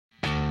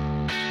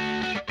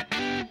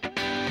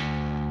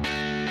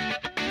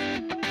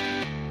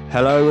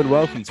Hello and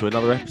welcome to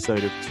another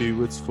episode of Two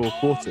Woods, Four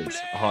Quarters,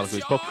 a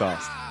Harlequins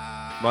podcast.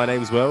 My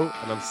name's Will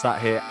and I'm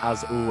sat here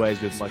as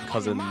always with my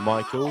cousin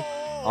Michael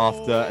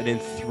after an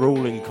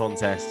enthralling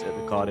contest at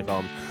the Cardiff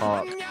Arms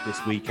Park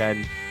this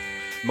weekend.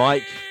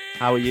 Mike,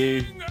 how are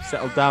you?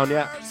 Settled down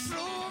yet?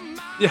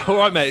 Yeah, all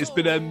right, mate. It's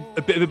been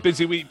a bit of a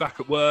busy week back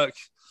at work.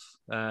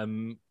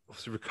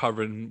 Obviously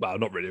recovering. Well,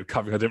 not really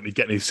recovering. I didn't really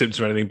get any symptoms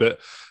or anything, but a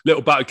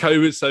little bout of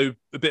COVID. So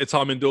a bit of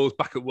time indoors,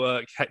 back at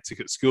work, hectic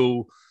at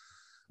school,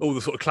 all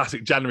the sort of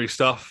classic January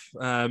stuff.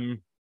 And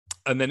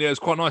then, it was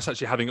quite nice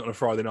actually having it on a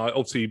Friday night.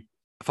 Obviously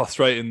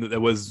frustrating that there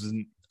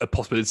wasn't a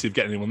possibility of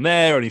getting anyone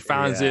there, any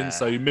fans in.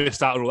 So you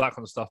missed out on all that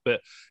kind of stuff.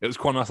 But it was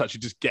quite nice actually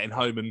just getting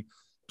home and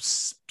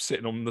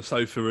sitting on the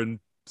sofa and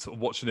sort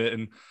of watching it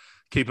and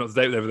keeping up to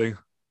date with everything.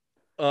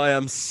 I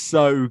am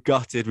so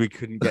gutted we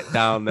couldn't get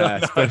down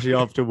there, especially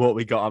after what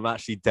we got. I'm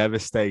actually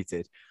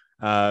devastated.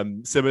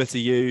 Similar to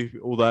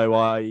you, although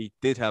I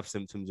did have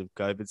symptoms of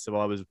COVID, so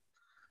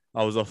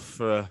I was off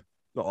for,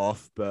 not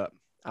off, but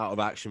out of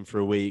action for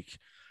a week.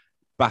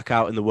 Back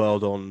out in the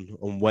world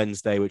on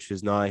Wednesday, which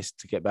was nice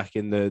to get back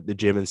in the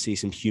gym and see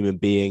some human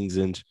beings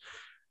and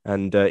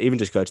even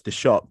just go to the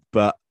shop.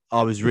 But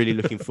I was really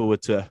looking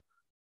forward to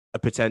a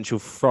potential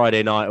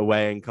Friday night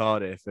away in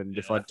Cardiff. And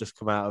if I'd just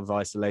come out of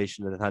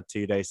isolation and had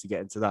 2 days to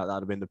get into that,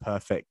 that'd have been the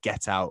perfect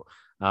get out.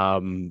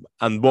 And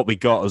what we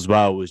got as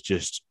well was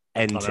just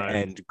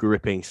end-to-end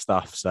gripping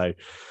stuff. So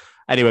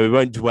anyway, we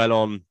won't dwell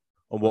on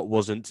what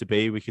wasn't to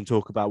be. We can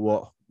talk about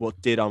what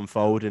did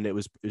unfold, and it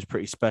was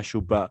pretty special.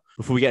 But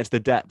before we get into the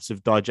depths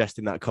of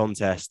digesting that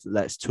contest,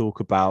 let's talk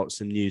about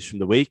some news from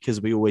the week,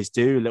 as we always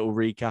do, a little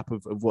recap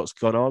of what's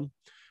gone on.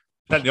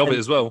 Plenty of it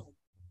as well.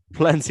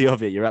 Plenty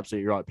of it. You're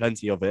absolutely right.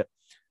 Plenty of it.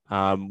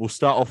 We'll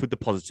start off with the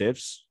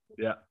positives.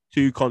 Yeah.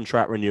 2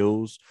 contract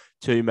renewals,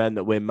 2 men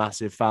that we're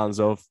massive fans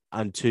of,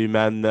 and 2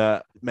 men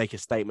that make a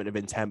statement of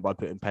intent by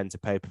putting pen to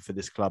paper for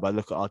this club. I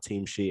look at our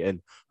team sheet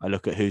and I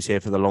look at who's here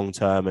for the long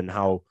term and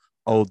how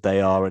old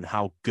they are and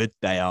how good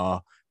they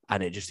are.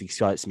 And it just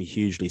excites me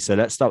hugely. So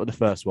let's start with the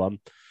first one.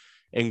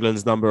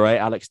 England's number 8,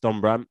 Alex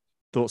Dombrandt.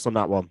 Thoughts on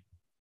that one?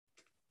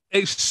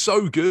 It's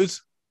so good.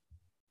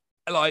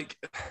 Like,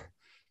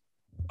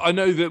 I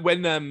know that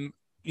when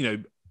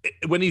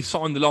when he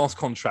signed the last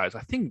contract,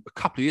 I think a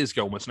couple of years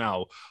ago almost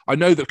now, I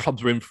know that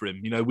clubs were in for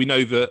him. We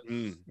know that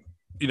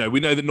we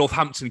know that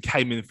Northampton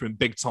came in for him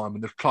big time,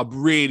 and the club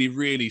really,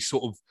 really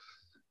sort of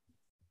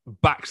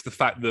backed the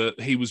fact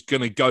that he was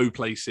going to go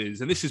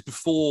places. And this is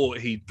before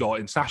he'd got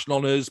international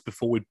honours,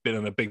 before we'd been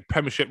on a big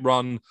Premiership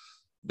run.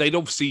 They'd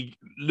obviously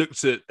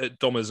looked at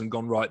Dommers and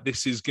gone, right,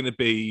 this is going to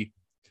be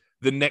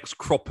the next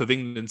crop of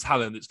England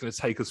talent that's going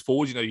to take us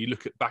forward. You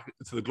look back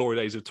to the glory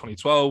days of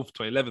 2012,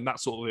 2011, that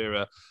sort of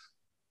era.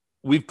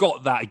 We've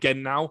got that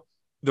again now.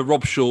 The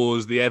Rob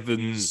Shaws, the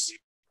Evans,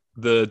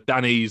 the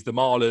Dannys, the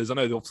Marlers. I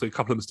know obviously a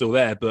couple of them are still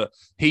there, but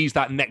he's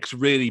that next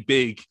really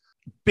big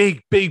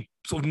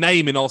sort of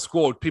name in our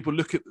squad. People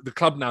look at the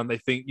club now and they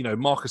think,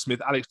 Marcus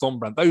Smith, Alex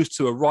Dombrandt, those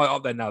 2 are right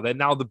up there now. They're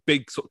now the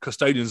big sort of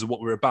custodians of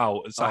what we're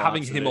about. And so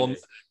having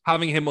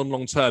him on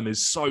long term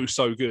is so,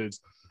 so good.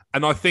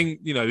 And I think,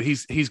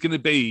 he's going to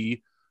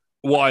be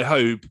what I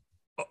hope,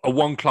 a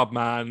one club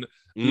man,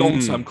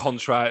 long-term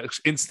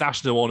contracts,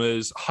 international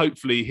honours.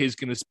 Hopefully he's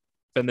going to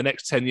spend the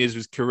next 10 years of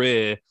his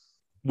career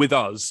with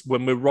us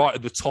when we're right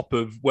at the top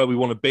of where we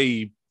want to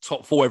be,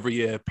 top 4 every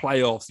year,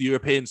 playoffs,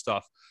 European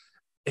stuff.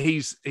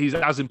 He's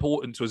as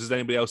important to us as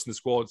anybody else in the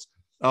squads.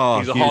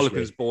 He's a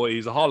Harlequins boy.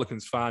 He's a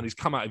Harlequins fan. He's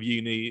come out of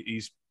uni.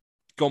 He's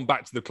gone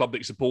back to the club that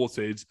he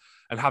supported,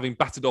 and having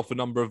batted off a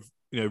number of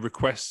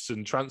requests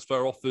and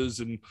transfer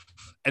offers and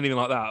anything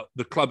like that,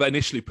 the club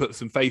initially put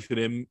some faith in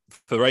him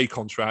for a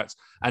contract,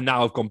 and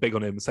now I've gone big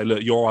on him and say,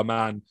 look, you're our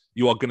man.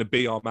 You are going to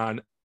be our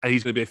man, and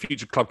he's going to be a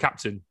future club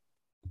captain.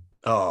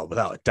 Oh,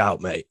 without a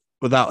doubt, mate.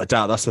 Without a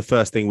doubt. That's the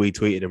first thing we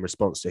tweeted in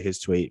response to his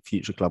tweet,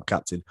 future club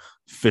captain.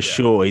 For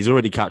sure. He's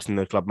already captaining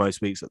the club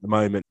most weeks at the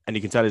moment, and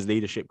you can tell his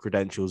leadership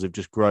credentials have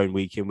just grown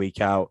week in,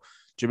 week out.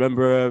 Do you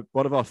remember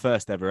one of our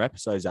first ever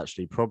episodes,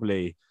 actually,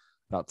 probably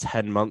about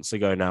 10 months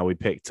ago now, we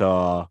picked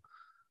our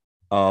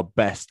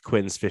best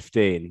Quins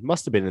 15.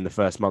 Must have been in the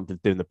first month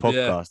of doing the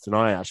podcast, and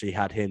I actually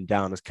had him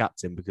down as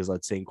captain because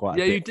I'd seen quite a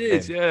bit. Yeah, you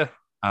did, yeah.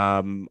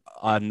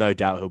 I have no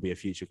doubt he'll be a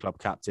future club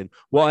captain.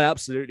 What I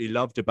absolutely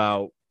loved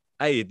about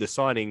the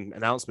signing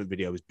announcement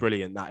video was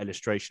brilliant. That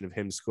illustration of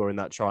him scoring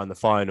that try in the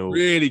final,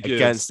 really good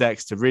against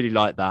Exeter, really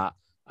like that.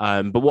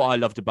 But what I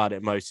loved about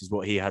it most is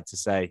what he had to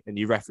say, and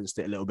you referenced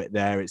it a little bit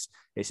there. It's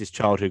his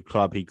childhood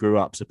club. He grew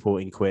up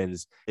supporting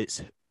Quins.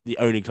 It's the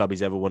only club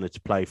he's ever wanted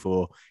to play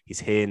for. He's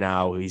here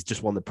now. He's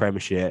just won the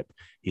Premiership.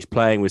 He's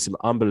playing with some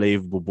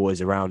unbelievable boys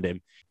around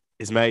him.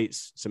 His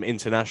mates, some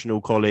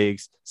international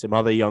colleagues, some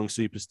other young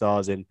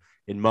superstars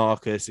in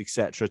Marcus,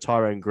 etc.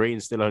 Tyrone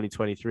Green, still only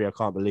 23. I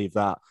can't believe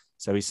that.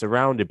 So he's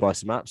surrounded by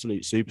some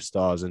absolute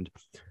superstars, and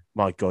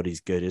my God,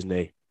 he's good, isn't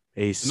he?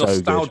 He's so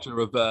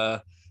good.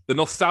 The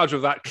nostalgia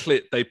of that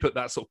clip, they put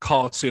that sort of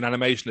cartoon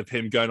animation of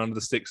him going under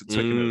the sticks at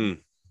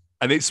Twickenham.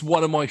 And it's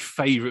one of my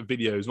favourite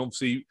videos. And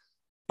obviously,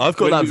 I've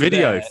got When that we were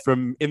video there,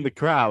 from in the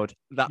crowd,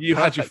 that you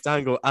had your. perfect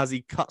angle as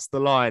he cuts the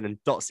line and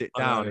dots it I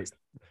down. know.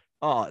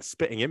 It's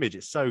spitting image.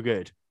 It's so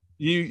good.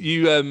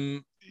 We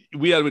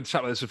had a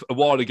chat about this a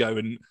while ago,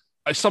 and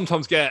I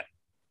sometimes get,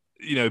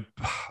 you know,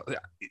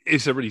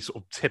 it's a really sort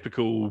of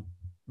typical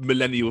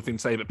millennial thing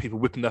to say that people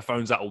whipping their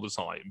phones out all the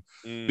time.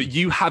 But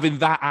you having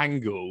that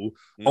angle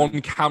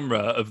on camera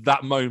of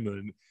that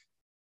moment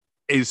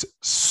is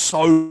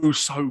so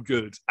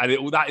good.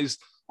 And that is,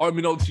 I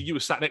mean, obviously you were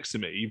sat next to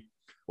me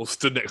or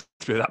stood next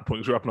to me at that point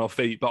because we were up on our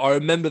feet. But I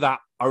remember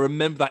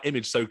that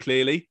image so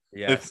clearly.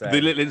 Yeah, the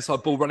little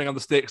inside ball running on the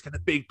sticks, then the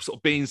big sort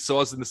of beans to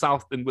us in the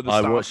south and with the I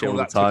staff, watch it all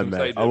the time,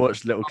 mate. I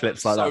watch little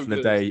clips like that from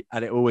the day,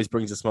 and it always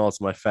brings a smile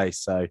to my face.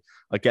 So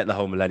I get the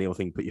whole millennial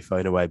thing, put your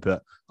phone away.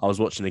 But I was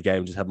watching the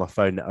game, just had my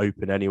phone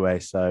open anyway,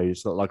 so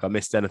it's not like I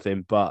missed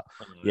anything. But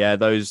yeah,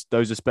 those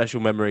are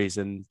special memories,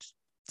 and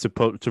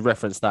to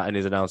reference that in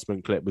his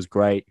announcement clip was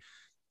great.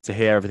 To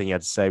hear everything he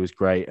had to say was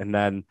great. And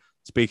then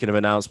speaking of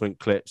announcement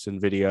clips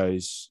and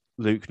videos,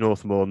 Luke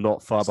Northmore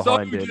not far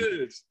behind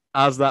him.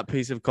 As that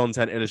piece of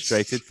content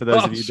illustrated, for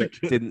those of you that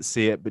didn't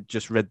see it but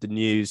just read the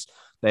news,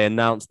 they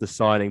announced the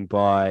signing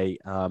by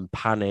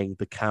panning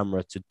the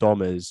camera to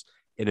Domers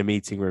in a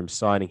meeting room,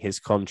 signing his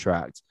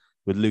contract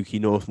with Lukey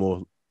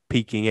Northmore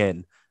peeking in.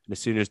 And as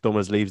soon as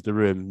Domers leaves the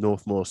room,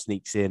 Northmore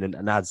sneaks in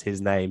and adds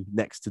his name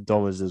next to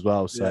Domers as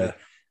well. So, yeah.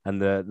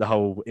 And the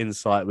whole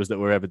insight was that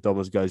wherever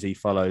Domers goes, he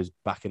follows,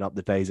 backing up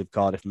the days of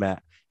Cardiff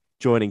Met,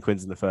 joining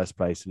Quins in the first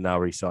place and now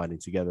re-signing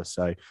together.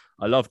 So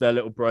I love their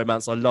little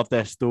bromance. I love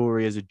their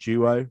story as a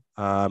duo.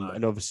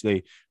 And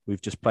obviously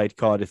we've just played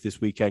Cardiff this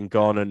weekend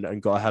gone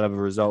and got a hell of a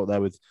result there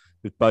with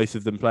both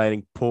of them playing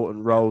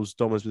important roles.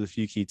 Domers with a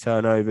few key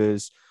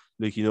turnovers,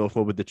 Lukey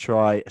Northmore with the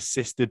try,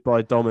 assisted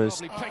by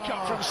Domers. Lovely pick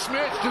up from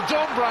Smith to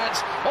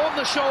Dombrandt on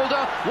the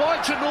shoulder,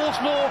 wide to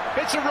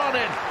Northmore, it's a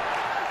run-in.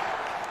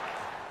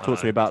 Talk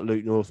to me about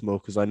Luke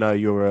Northmore, because I know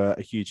you're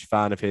a huge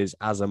fan of his,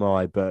 as am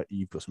I, but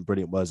you've got some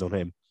brilliant words on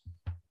him.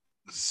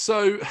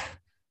 So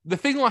the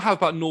thing I have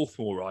about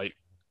Northmore, right,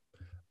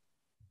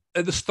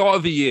 at the start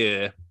of the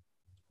year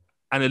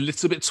and a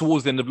little bit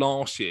towards the end of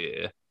last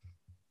year,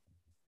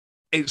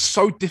 it's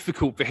so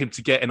difficult for him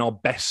to get in our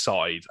best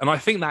side. And I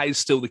think that is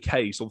still the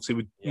case. Obviously,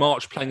 with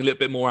March playing a little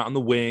bit more out on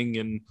the wing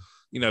and,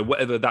 you know,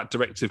 whatever that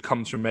directive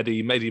comes from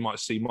Eddie, maybe you might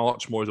see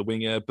March more as a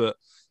winger. But,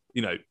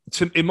 you know,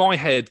 in my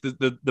head,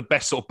 the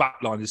best sort of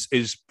backline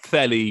is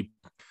fairly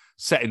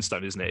set in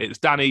stone, isn't it? It's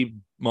Danny,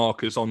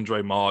 Marcus,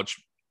 Andre,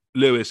 March,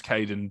 Lewis,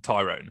 Caden,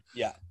 Tyrone.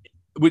 Yeah.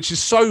 Which is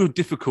so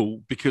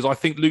difficult because I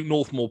think Luke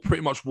Northmore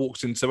pretty much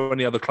walks into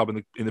any other club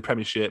in the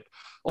Premiership.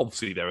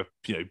 Obviously, there are,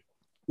 you know,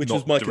 which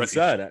was my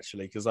concern,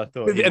 actually, because I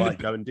thought he might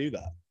go and do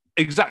that.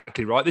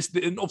 Exactly right.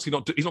 Obviously, he's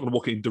not going to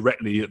walk in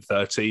directly at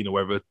 13 or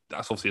wherever.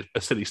 That's obviously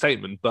a silly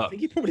statement, but I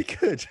think he probably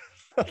could.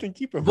 I think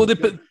he probably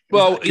could.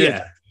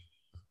 Yeah.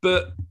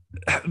 But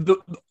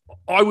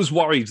I was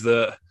worried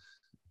that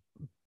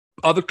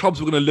other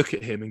clubs were going to look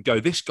at him and go,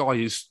 "This guy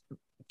is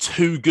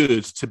too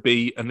good to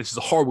be," and this is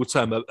a horrible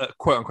term, a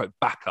quote unquote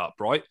backup,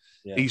 right?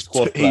 Yeah, he's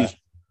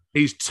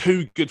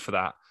too good for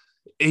that.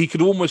 He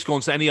could almost go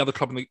on to any other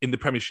club in the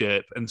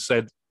Premiership and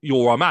said,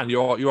 "You're our man.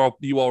 You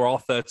are our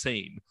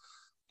 13."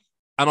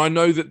 And I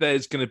know that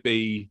there's going to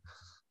be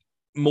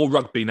more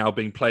rugby now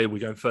being played. We're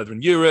going further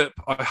in Europe.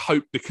 I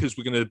hope because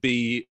we're going to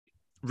be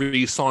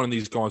re-signing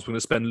these guys, we're going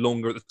to spend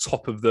longer at the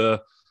top of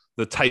the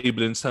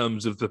table in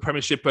terms of the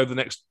Premiership over the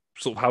next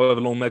sort of however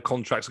long their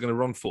contracts are going to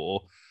run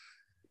for.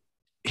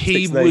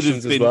 He would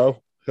have been as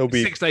well. He'll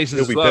be Six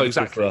Nations as well.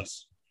 Exactly. For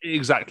us.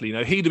 Exactly. You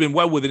know, he'd have been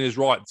well within his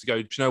right to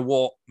go, do you know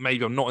what?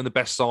 Maybe I'm not in the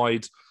best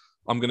side.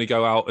 I'm going to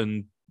go out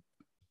and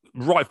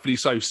rightfully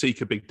so seek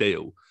a big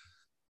deal.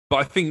 But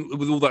I think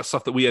with all that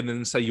stuff that we end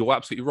and say, you're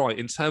absolutely right.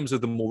 In terms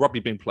of the more rugby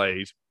being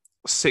played,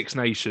 Six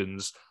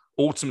Nations,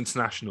 autumn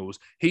internationals,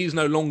 he's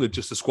no longer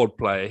just a squad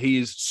player. He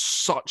is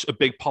such a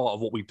big part of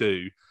what we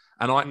do.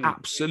 And I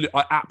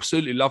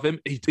absolutely love him.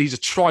 He's a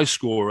try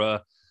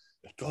scorer.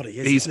 God, he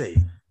is, isn't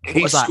he?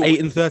 What was that, 8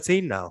 and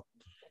 13 now?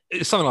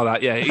 It's something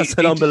like that, yeah. That's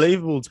an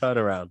unbelievable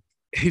turnaround.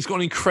 He's got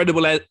an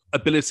incredible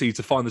ability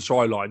to find the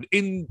try line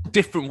in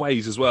different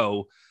ways as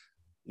well.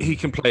 He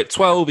can play at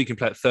 12, he can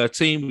play at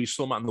 13. We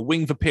saw him out on the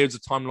wing for periods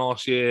of time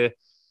last year.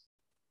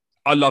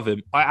 I love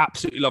him. I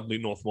absolutely love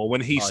Luke Northmore.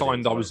 When he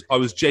signed, I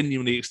was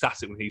genuinely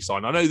ecstatic when he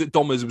signed. I know that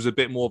Domers was a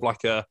bit more of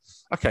like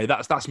okay,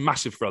 that's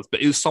massive for us,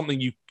 but it was something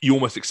you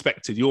almost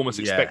expected. You almost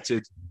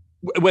expected,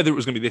 whether it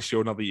was going to be this year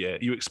or another year,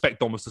 you expect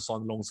Domers to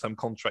sign a long-term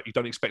contract. You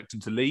don't expect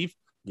him to leave.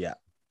 Yeah.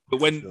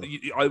 But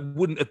I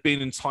wouldn't have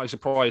been entirely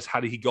surprised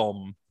had he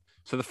gone.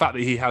 So the fact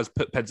that he has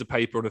put pen to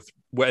paper on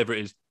whatever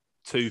it is,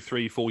 2,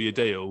 3, 4 year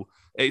deal,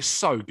 it's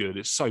so good.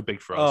 It's so big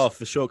for us. Oh,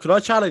 for sure. Can I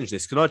challenge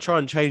this? Can I try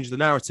and change the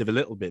narrative a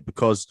little bit?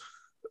 Because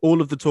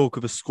all of the talk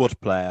of a squad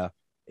player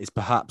is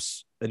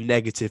perhaps a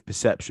negative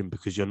perception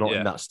because you're not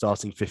in that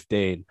starting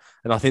 15.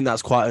 And I think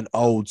that's quite an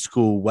old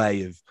school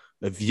way of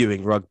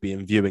viewing rugby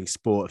and viewing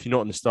sport. If you're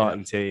not in the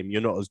starting team,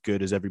 you're not as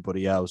good as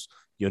everybody else.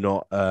 You're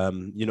not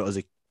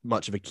as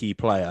much of a key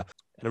player.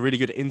 And a really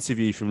good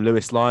interview from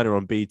Lewis Liner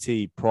on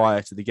BT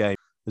prior to the game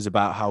was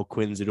about how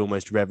Quins had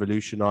almost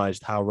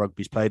revolutionised how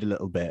rugby's played a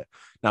little bit.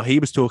 Now, he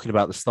was talking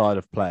about the style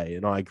of play,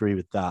 and I agree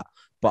with that.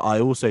 But I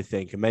also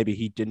think, and maybe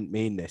he didn't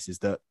mean this, is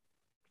that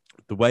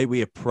the way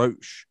we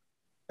approach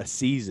a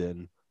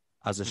season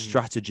as a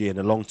strategy and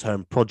a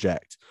long-term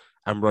project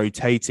and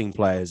rotating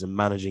players and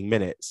managing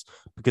minutes,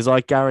 because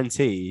I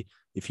guarantee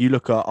if you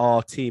look at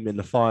our team in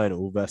the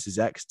final versus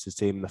Exeter's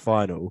team in the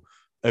final,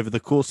 over the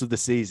course of the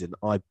season,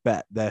 I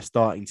bet their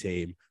starting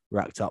team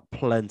racked up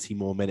plenty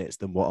more minutes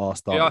than what our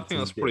starting team Yeah, I think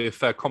that's probably a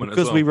fair comment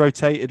because as well. we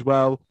rotated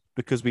well,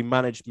 because we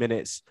managed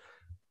minutes.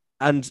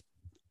 And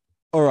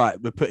all right,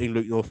 we're putting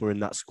Luke Northmore in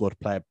that squad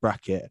player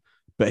bracket,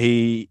 but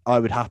I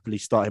would happily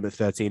start him at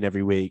 13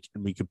 every week,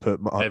 and we could put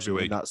Mark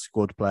in that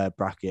squad player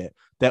bracket.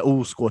 They're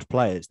all squad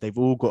players. They've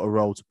all got a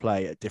role to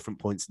play at different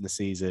points in the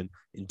season,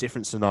 in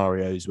different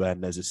scenarios when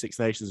there's a Six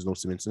Nations and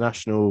also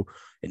international,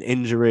 an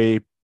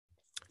injury,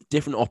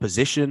 different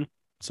opposition.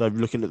 So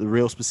looking at the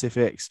real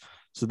specifics.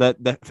 So they're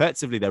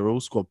effectively, they're all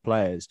squad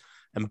players.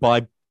 And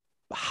by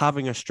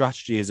having a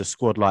strategy as a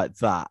squad like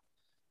that,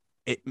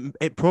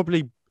 it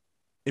probably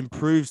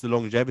improves the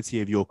longevity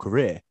of your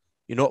career.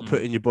 You're not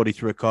putting your body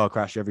through a car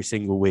crash every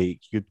single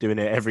week. You're doing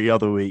it every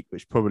other week,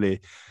 which probably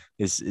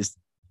is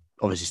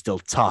obviously still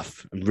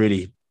tough and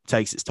really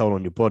takes its toll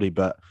on your body.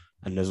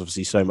 And there's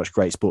obviously so much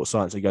great sports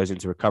science that goes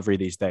into recovery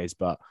these days.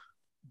 But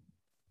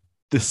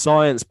the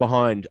science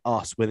behind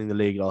us winning the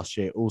league last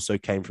year also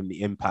came from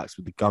the impacts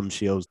with the gum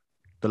shields,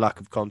 the lack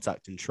of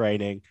contact in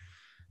training.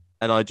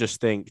 And I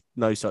just think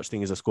no such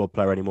thing as a squad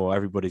player anymore.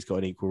 Everybody's got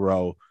an equal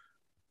role.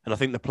 And I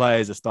think the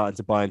players are starting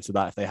to buy into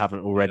that if they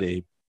haven't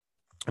already.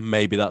 And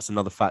maybe that's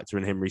another factor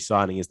in him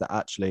resigning, is that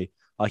actually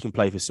I can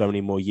play for so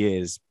many more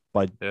years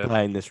by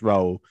playing this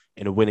role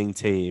in a winning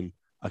team.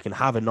 I can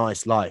have a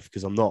nice life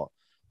because I'm not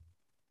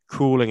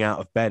crawling out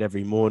of bed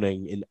every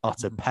morning in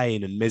utter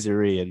pain and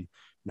misery and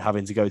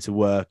having to go to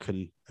work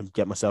and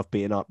get myself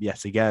beaten up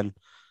yet again.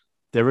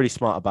 They're really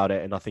smart about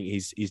it. And I think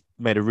he's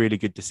made a really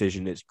good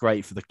decision. It's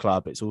great for the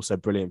club. It's also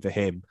brilliant for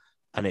him.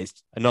 And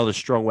it's another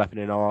strong weapon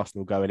in our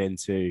arsenal going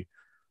into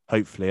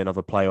hopefully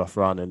another playoff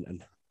run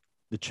and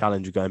the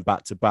challenge of going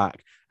back to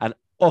back. And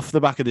off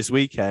the back of this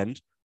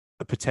weekend,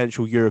 a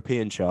potential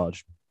European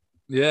charge.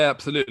 Yeah,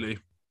 absolutely.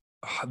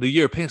 The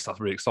European stuff's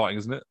really exciting,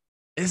 isn't it?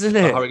 Isn't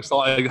it? How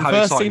exciting! The how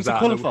first exciting team to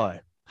qualify.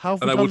 How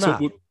have we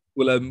done that?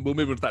 We'll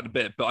move on to that in a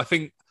bit. But I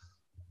think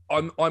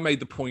I made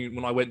the point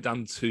when I went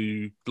down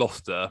to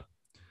Gloucester,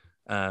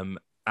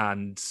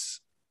 and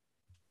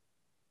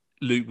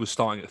Luke was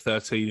starting at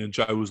 13 and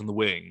Joe was on the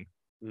wing.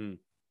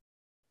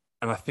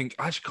 And I actually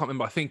can't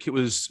remember. I think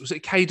was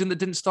it Caden that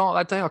didn't start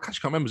that day? I actually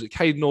can't remember. Was it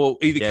Caden or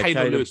either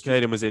Caden or Lewis?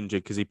 Caden was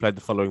injured because he played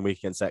the following week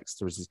against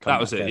Exeter as his comeback.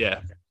 That was it. Yeah,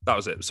 that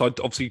was it. So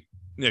obviously,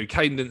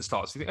 Caden didn't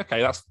start. So you think,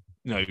 okay, that's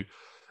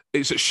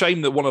it's a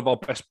shame that one of our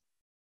best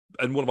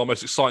and one of our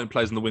most exciting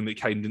players in the wing that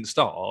Caden didn't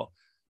start.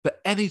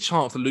 But any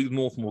chance that Luke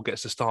Northmore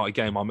gets to start a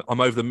game, I'm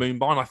over the moon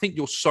by. And I think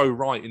you're so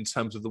right in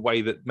terms of the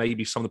way that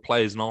maybe some of the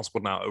players in our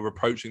squad now are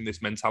approaching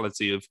this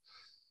mentality of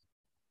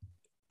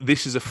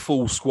this is a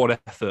full squad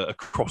effort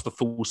across the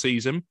full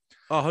season.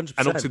 100%.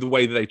 And obviously the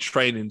way that they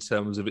train in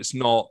terms of it's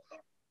not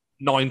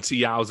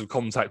 90 hours of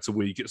contact a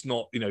week. It's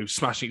not,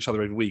 smashing each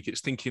other every week.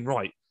 It's thinking,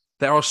 right,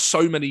 there are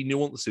so many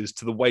nuances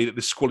to the way that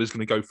this squad is going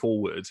to go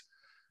forward.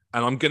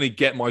 And I'm going to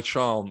get my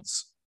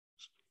chance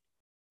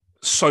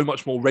so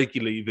much more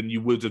regularly than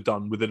you would have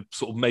done with a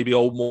sort of maybe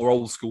more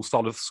old school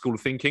style of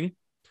thinking.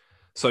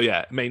 So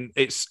yeah, I mean,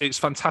 it's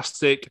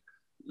fantastic.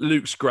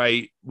 Luke's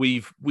great.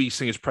 We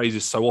sing his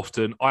praises so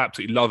often. I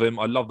absolutely love him.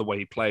 I love the way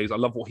he plays. I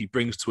love what he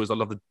brings to us. I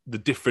love the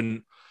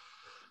different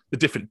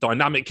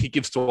dynamic he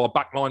gives to our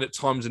back line at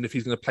times. And if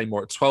he's going to play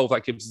more at 12,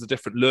 that gives us a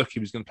different look.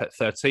 If he's going to play at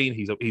 13,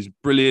 he's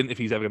brilliant. If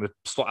he's ever going to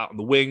slot out on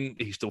the wing,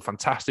 he's still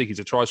fantastic. He's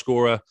a try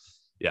scorer.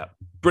 Yeah,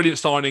 brilliant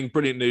signing,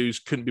 brilliant news.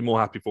 Couldn't be more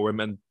happy for him.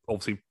 And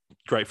obviously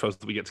great for us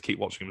that we get to keep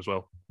watching him as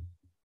well.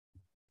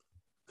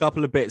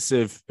 Couple of bits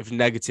of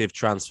negative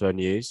transfer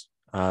news.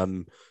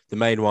 The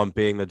main one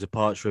being the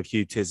departure of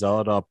Hugh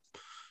Tizard, our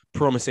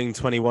promising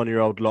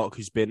 21-year-old lock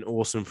who's been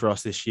awesome for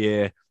us this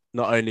year,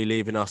 not only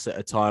leaving us at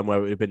a time where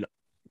it would have been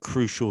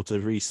crucial to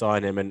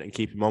re-sign him and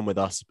keep him on with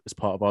us as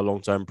part of our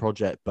long-term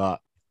project, but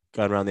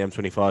going around the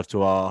M25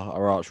 to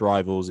our arch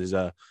rivals is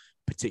a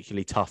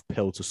particularly tough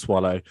pill to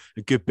swallow.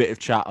 A good bit of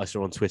chat I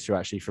saw on Twitter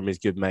actually from his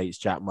good mates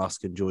Jack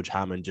Musk and George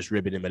Hammond, just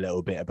ribbing him a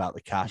little bit about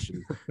the cash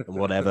and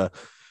whatever.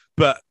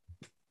 But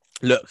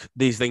look,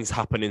 these things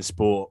happen in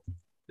sport.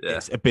 Yeah.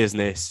 It's a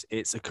business.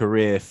 It's a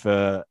career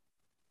for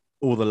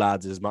all the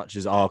lads as much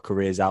as our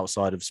careers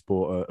outside of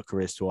sport are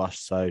careers to us.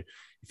 So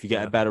if you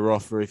get a better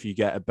offer, if you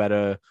get a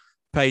better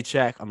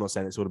paycheck, I'm not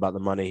saying it's all about the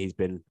money. He's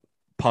been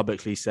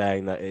publicly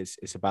saying that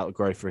it's about the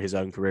growth for his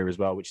own career as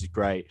well, which is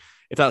great.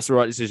 If that's the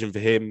right decision for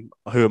him,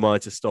 who am I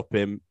to stop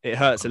him? It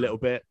hurts a little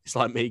bit. It's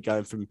like me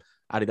going from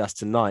Adidas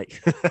to Nike.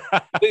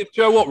 Do you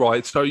know what,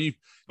 right? So you've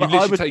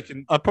literally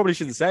taken... I probably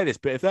shouldn't say this,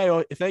 but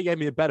if they gave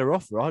me a better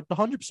offer, I'd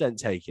 100%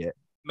 take it.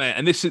 Man,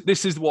 and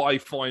this is what I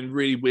find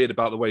really weird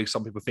about the way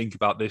some people think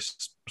about this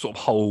sort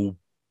of whole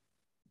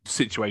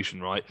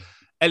situation, right?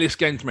 Ellis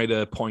Genge made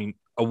a point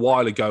a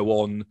while ago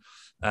on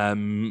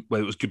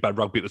whether it was Good Bad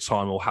Rugby at the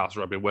time or House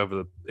Rugby,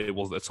 whether it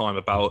was at the time,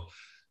 about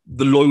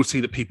the loyalty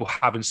that people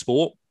have in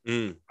sport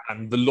and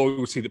the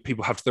loyalty that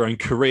people have to their own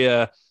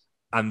career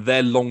and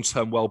their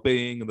long-term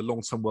well-being and the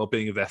long-term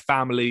well-being of their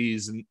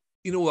families and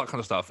all that kind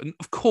of stuff. And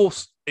of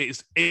course,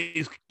 it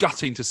is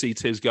gutting to see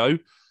Tiz go.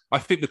 I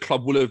think the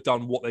club will have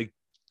done what they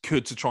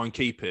could to try and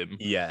keep him.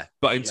 Yeah.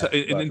 But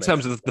in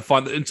terms of the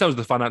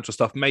financial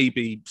stuff,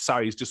 maybe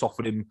Sarri's just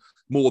offered him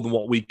more than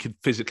what we could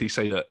physically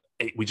say that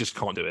we just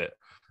can't do it.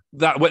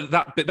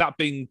 That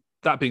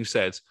being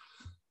said,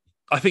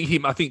 I think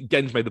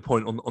Genge made the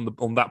point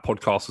on that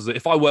podcast was that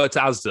if I were to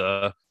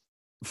Asda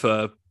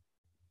for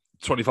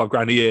 25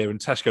 grand a year and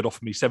Tesco had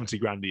offered me 70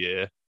 grand a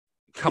year,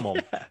 come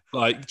on.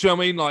 Like, do you know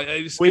what I mean?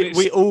 Like,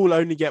 we all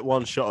only get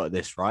one shot at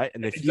this, right?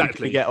 And if you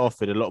could get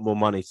offered a lot more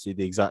money to do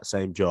the exact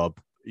same job,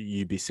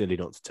 you'd be silly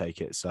not to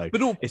take it. So,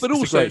 but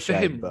also for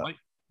him, right?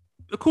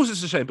 Of course,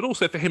 it's a shame. But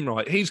also for him,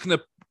 right?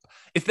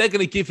 If they're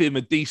gonna give him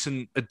a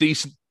decent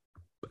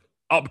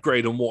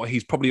upgrade on what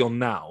he's probably on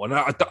now. And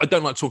I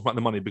don't like talking about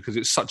the money because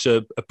it's such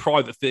a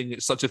private thing.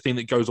 It's such a thing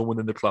that goes on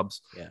within the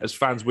clubs. Yeah. As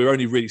fans, we're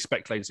only really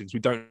speculating because we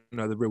don't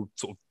know the real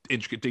sort of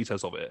intricate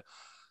details of it.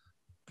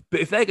 But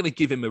if they're going to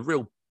give him a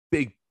real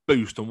big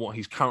boost on what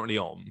he's currently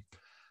on,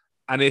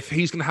 and if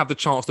he's going to have the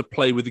chance to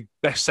play with the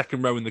best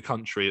second row in the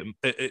country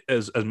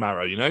as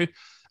Maro,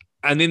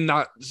 and in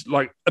that,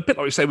 like a bit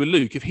like we say with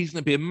Luke, if he's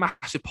going to be a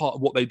massive part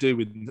of what they do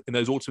in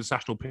those autumn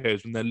international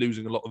periods when they're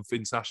losing a lot of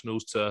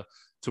internationals to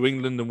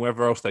England and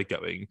wherever else they're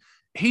going,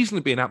 he's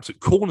going to be an absolute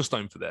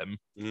cornerstone for them.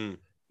 And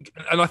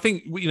I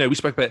think we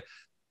spoke about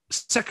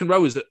second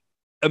row is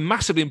a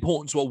massively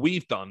important to what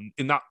we've done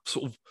in that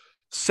sort of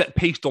set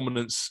piece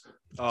dominance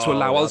to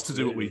allow us to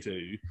do what we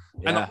do.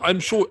 Yeah. And I'm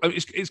sure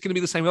it's going to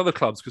be the same with other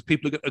clubs because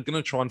people are going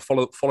to try and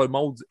follow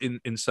mould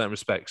in certain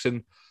respects.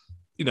 And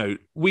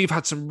we've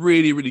had some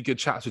really, really good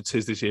chats with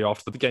Tiz this year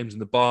after the games in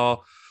the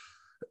bar.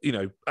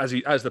 As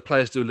the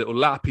players do a little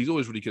lap, he's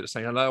always really good at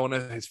saying hello. I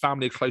know his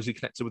family are closely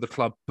connected with the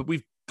club, but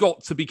we've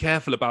got to be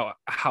careful about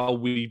how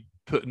we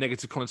put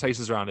negative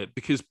connotations around it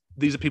because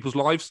these are people's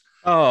lives.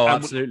 Oh,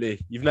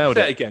 absolutely. You've nailed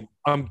it. Again,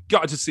 I'm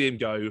gutted to see him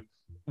go.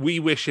 We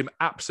wish him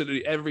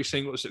absolutely every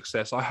single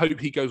success. I hope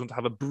he goes on to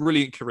have a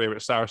brilliant career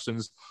at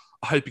Saracens.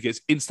 I hope he gets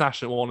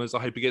international honours. I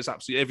hope he gets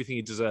absolutely everything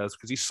he deserves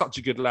because he's such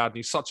a good lad and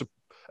he's such a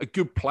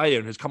good player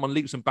and has come on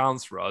leaps and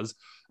bounds for us.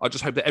 I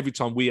just hope that every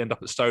time we end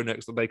up at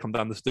StoneX that they come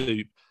down the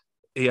stoop,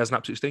 he has an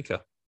absolute stinker.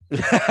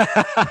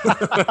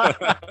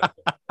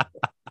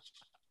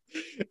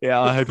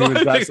 Yeah, I hope he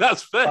wins.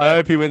 That's fair. I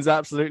hope he wins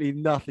absolutely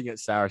nothing at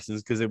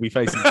Saracens because he'll be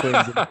facing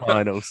Twins in the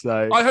final.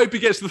 So I hope he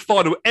gets to the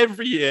final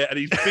every year and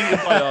he's beaten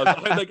by us. I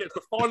hope they get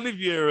to the final of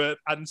Europe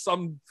and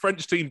some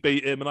French team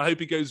beat him. And I hope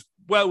he goes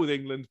well with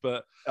England.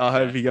 But I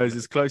hope he goes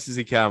as close as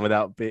he can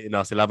without beating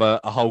us. He'll have a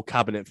whole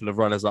cabinet full of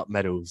runners-up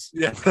medals.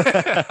 Yeah.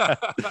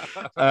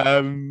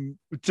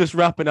 Just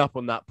wrapping up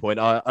on that point,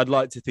 I'd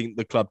like to think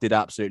the club did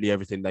absolutely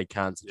everything they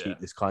can to keep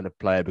this kind of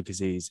player because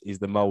he's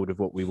the mould of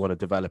what we want to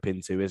develop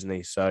into, isn't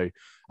he? So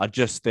I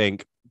just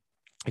think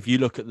if you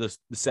look at the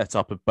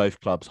setup of both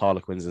clubs,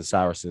 Harlequins and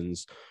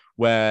Saracens,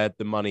 where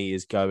the money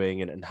is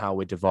going and how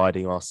we're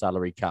dividing our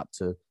salary cap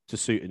to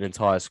suit an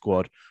entire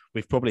squad,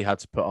 we've probably had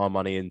to put our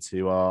money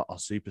into our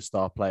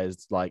superstar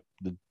players, like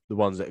the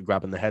ones that are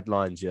grabbing the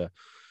headlines, your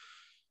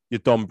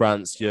Don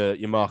Brandts, your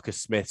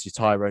Marcus Smiths, your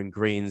Tyrone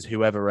Greens,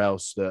 whoever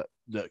else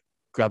that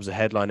grabs a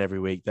headline every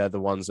week. They're the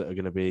ones that are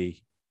going to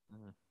be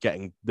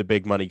getting the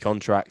big money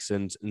contracts.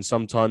 And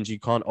sometimes you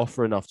can't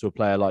offer enough to a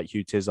player like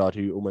Hugh Tizard,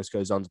 who almost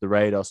goes under the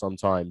radar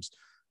sometimes.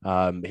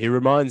 He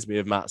reminds me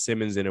of Matt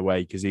Simmons in a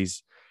way because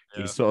he's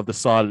sort of the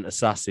silent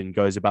assassin,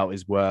 goes about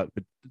his work,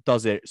 but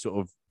does it sort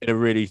of in a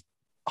really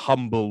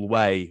humble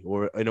way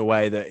or in a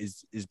way that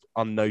is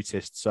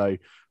unnoticed. So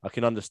I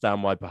can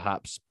understand why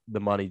perhaps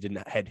the money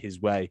didn't head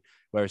his way.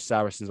 Whereas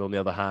Saracens, on the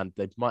other hand,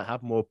 they might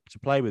have more to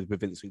play with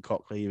Vincent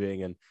Koch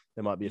leaving, and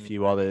there might be a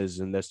few others,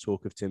 and there's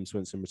talk of Tim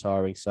Swinson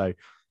retiring. So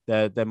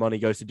their money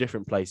goes to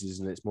different places,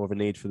 and it's more of a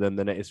need for them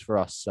than it is for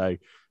us. So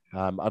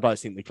I'd like to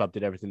think the club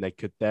did everything they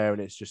could there,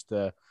 and it's just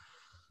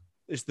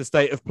it's the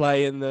state of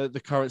play and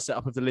the current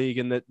setup of the league,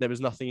 and that there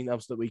was nothing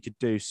else that we could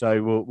do.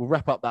 So we'll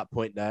wrap up that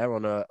point there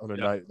on a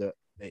note that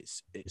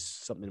it's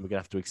something we're gonna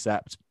have to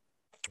accept.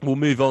 We'll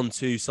move on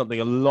to something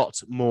a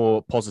lot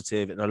more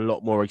positive and a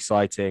lot more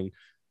exciting.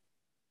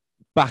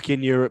 Back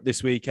in Europe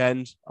this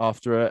weekend,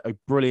 after a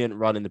brilliant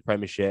run in the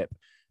Premiership,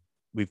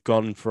 we've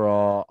gone for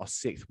our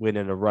sixth win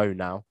in a row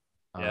now.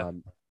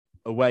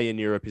 Away in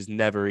Europe is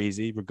never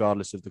easy,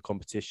 regardless of the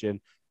competition.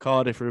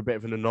 Cardiff are a bit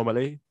of an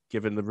anomaly,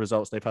 given the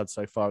results they've had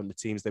so far and the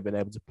teams they've been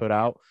able to put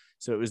out.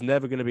 So it was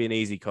never going to be an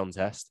easy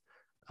contest.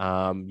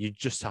 You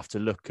just have to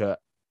look at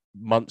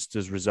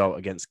Munster's result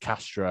against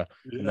Castra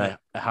and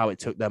how it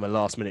took them a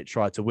last-minute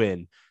try to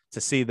win,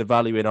 to see the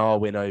value in our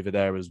win over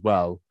there as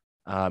well,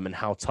 and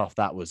how tough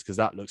that was, because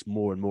that looks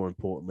more and more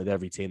important with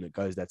every team that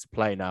goes there to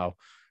play now.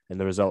 in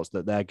the results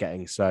that they're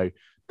getting. So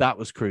that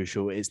was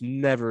crucial. It's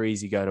never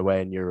easy going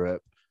away in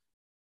Europe.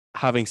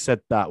 Having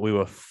said that, we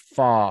were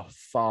far,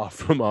 far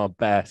from our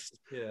best.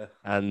 Yeah.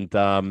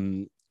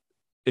 And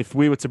if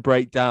we were to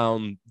break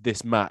down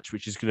this match,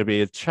 which is going to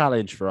be a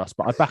challenge for us,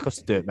 but I back us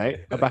to do it,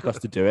 mate. I back us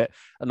to do it.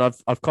 And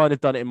I've kind of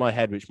done it in my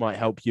head, which might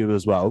help you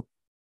as well.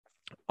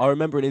 I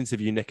remember an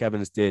interview Nick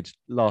Evans did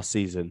last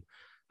season,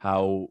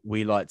 how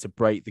we like to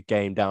break the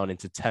game down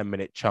into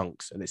 10-minute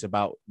chunks. And it's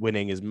about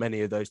winning as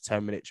many of those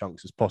 10-minute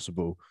chunks as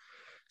possible.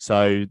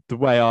 So the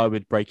way I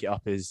would break it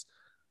up is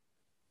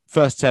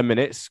first 10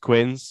 minutes,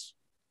 Quins.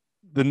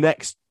 The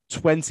next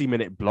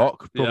 20-minute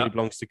block probably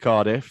belongs to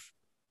Cardiff.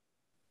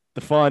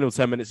 The final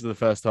 10 minutes of the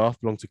first half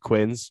belong to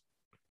Quins.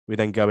 We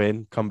then go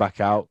in, come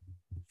back out.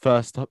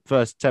 First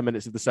 10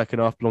 minutes of the second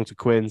half belong to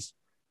Quins.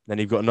 Then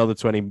you've got another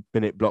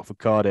 20-minute block for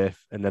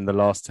Cardiff, and then the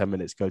last 10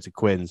 minutes go to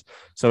Quins.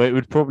 So it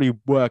would probably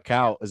work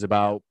out as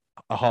about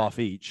a half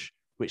each,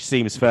 which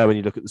seems fair when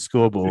you look at the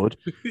scoreboard.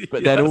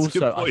 But then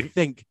also, I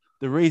think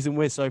the reason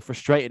we're so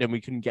frustrated and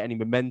we couldn't get any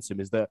momentum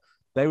is that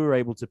they were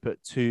able to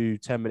put 2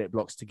 10-minute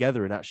blocks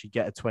together and actually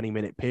get a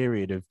 20-minute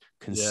period of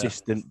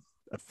consistent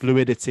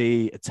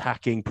fluidity,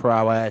 attacking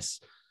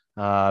prowess,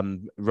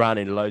 ran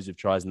in loads of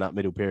tries in that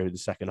middle period of the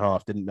second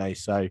half, didn't they?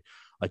 So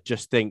I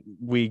just think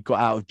we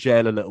got out of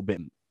jail a little bit.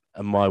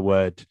 And my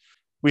word,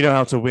 we know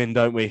how to win,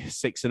 don't we?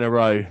 6 in a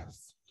row,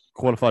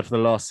 qualified for the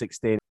last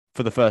 16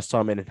 for the first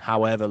time in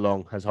however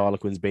long has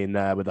Harlequins been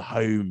there with a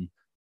home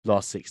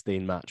last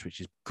 16 match, which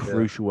is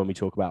crucial when we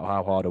talk about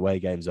how hard away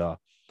games are.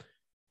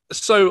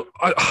 So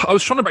I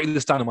was trying to break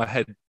this down in my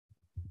head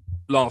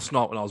last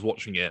night when I was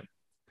watching it.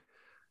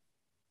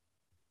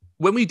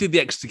 When we did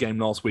the Exeter game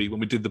last week, when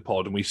we did the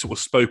pod and we sort of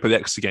spoke about the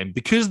Exeter game,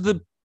 because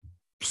the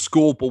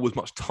scoreboard was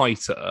much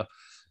tighter,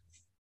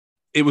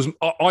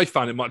 I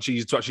found it much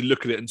easier to actually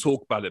look at it and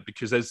talk about it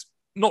because there's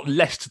not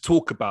less to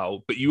talk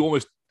about, but you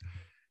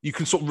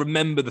can sort of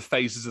remember the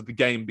phases of the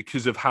game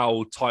because of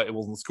how tight it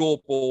was on the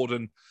scoreboard,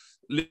 and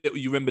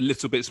you remember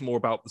little bits more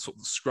about the sort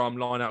of scrum,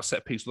 line out,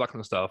 set piece, all that kind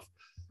of stuff.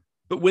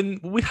 But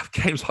when we have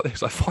games like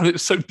this, I find it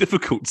so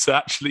difficult to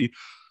actually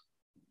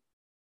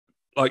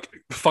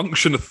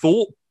function a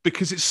thought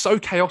because it's so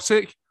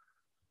chaotic.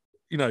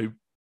 You know,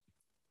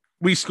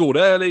 we scored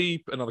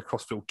early, another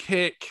crossfield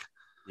kick.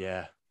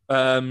 Yeah.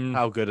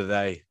 How good are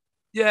they?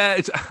 Yeah,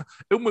 it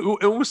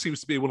almost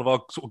seems to be one of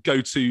our sort of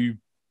go-to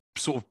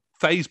sort of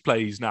phase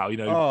plays now. You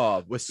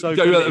know, we're so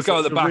good. It's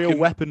a real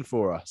weapon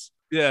for us.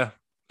 Yeah,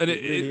 and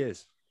it really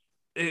is.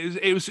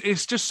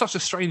 It's just such a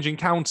strange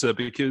encounter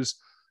because,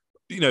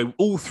 you know,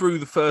 all through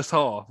the first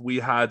half we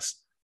had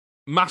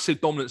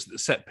massive dominance at the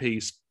set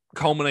piece,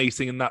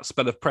 culminating in that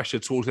spell of pressure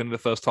towards the end of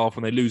the first half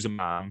when they lose a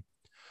man.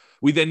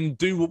 We then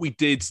do what we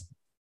did.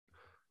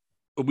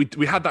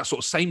 We had that sort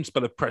of same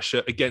spell of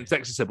pressure against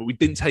Exeter, but we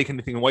didn't take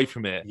anything away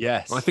from it.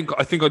 Yes, and I think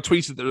I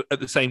tweeted at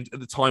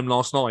the time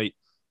last night.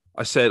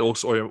 I said, or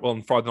sorry,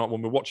 on Friday night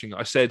when we were watching,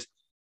 I said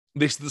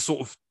this is the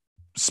sort of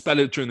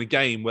spell during the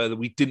game where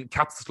we didn't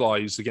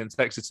capitalise against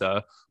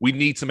Exeter. We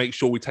need to make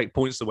sure we take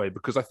points away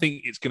because I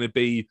think it's going to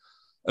be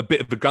a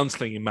bit of a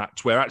gunslinging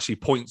match where actually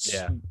points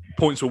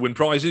will win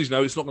prizes. You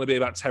know, it's not going to be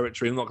about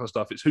territory and that kind of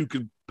stuff. It's who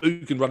can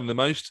run in the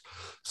most.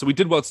 So we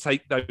did well to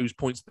take those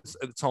points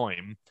at the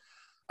time.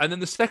 And then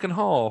the second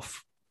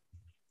half,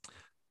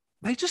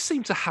 they just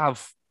seem to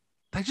have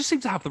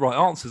the right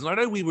answers. And I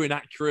know we were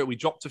inaccurate. We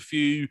dropped a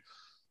few.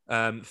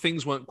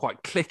 Things weren't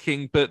quite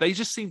clicking, but they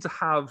just seemed to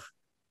have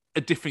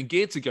a different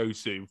gear to go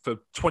to for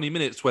 20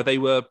 minutes where they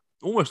were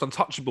almost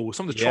untouchable.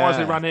 Some of the tries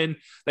they ran in,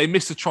 they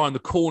missed a try in the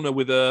corner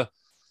with a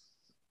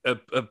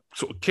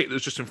sort of kick that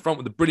was just in front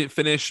with a brilliant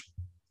finish.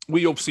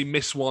 We obviously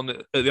missed one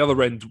at the other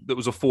end that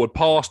was a forward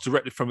pass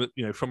directly from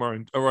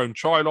our own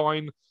try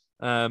line.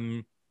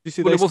 You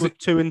see, they scored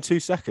 2 in 2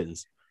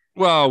 seconds.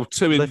 Well,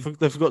 2 in...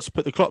 They forgot to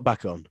put the clock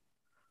back on.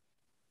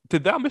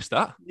 Did they? I missed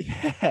that.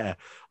 Yeah.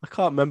 I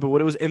can't remember what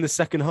it was. In the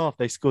second half,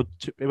 they scored...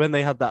 when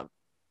they had that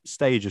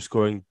stage of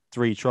scoring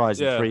 3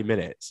 tries in 3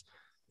 minutes,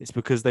 it's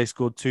because they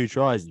scored 2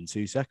 tries in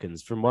 2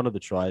 seconds. From one of the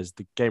tries,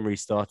 the game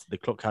restarted, the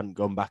clock hadn't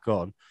gone back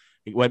on.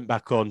 It went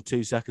back on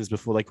 2 seconds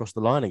before they crossed the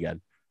line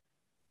again.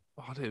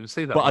 Oh, I didn't even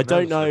see that. But I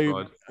don't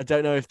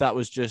know if that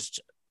was just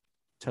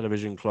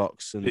television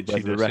clocks and whether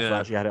the ref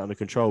actually had it under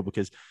control,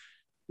 because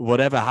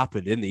whatever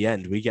happened in the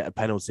end, we get a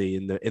penalty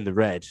in the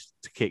red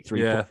to kick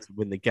 3 points to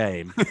win the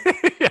game.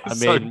 I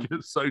mean,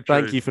 so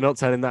thank you for not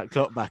turning that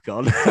clock back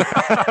on.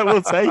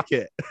 We'll take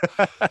it.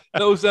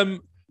 There was you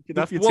can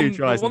have your 2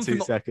 tries in 2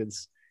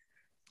 seconds.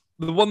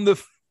 The one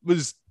that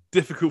was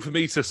difficult for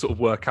me to sort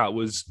of work out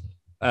was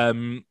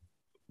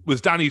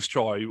Danny's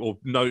try, or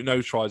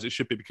no tries it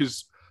should be,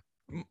 because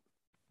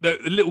the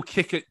little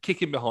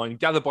kick in behind,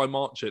 gathered by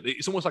Marchett,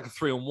 it's almost like a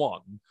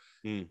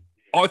 3-on-1.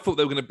 I thought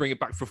they were going to bring it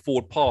back for a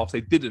forward pass.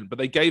 They didn't, but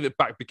they gave it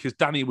back because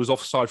Danny was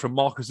offside from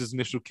Marcus's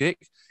initial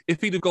kick.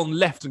 If he'd have gone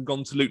left and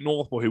gone to Luke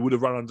Northmore, who would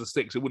have run under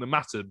sticks, it wouldn't have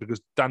mattered because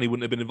Danny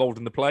wouldn't have been involved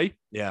in the play.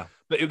 Yeah.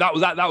 But that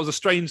was a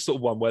strange sort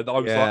of one where I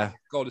was like,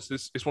 God,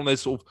 it's one of those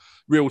sort of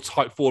real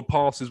tight forward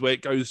passes where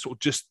it goes sort of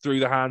just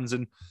through the hands.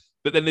 And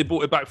But then they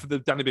brought it back for the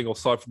Danny Bing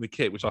offside from the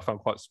kick, which I found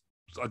quite.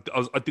 I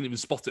didn't even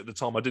spot it at the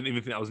time. I didn't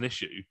even think that was an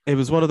issue. It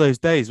was one of those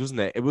days,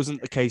 wasn't it? It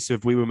wasn't a case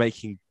of we were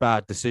making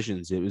bad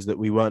decisions. It was that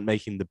we weren't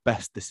making the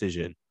best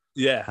decision.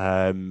 Yeah.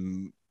 I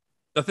think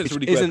it's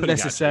really isn't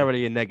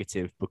necessarily a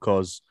negative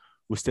because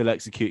we're still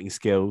executing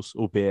skills,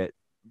 albeit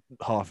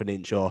half an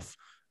inch off.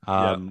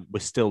 We're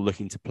still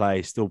looking to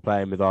play, still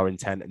playing with our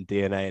intent and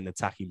DNA and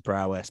attacking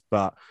prowess,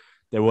 but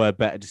there were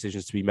better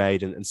decisions to be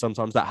made, and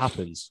sometimes that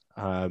happens.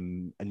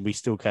 And we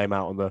still came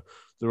out on the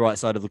right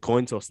side of the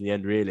coin toss in the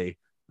end, really.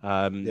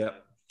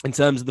 In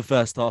terms of the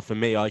first half, for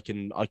me, I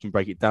can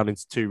break it down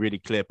into two really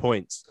clear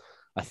points.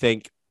 I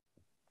think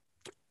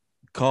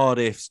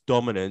Cardiff's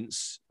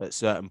dominance at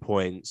certain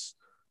points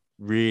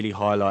really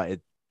highlighted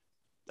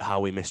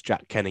how we missed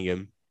Jack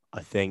Kenningham,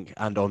 I think,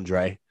 and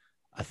Andre.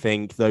 I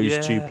think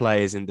those two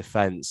players in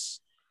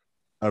defence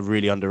are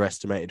really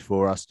underestimated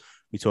for us.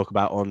 We talk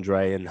about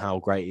Andre and how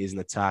great he is in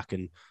attack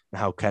and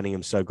how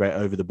Kenningham's so great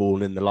over the ball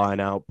and in the line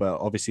out, but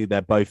obviously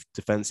they're both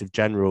defensive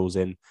generals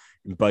in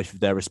both of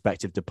their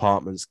respective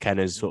departments.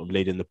 Kenner's sort of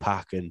leading the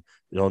pack and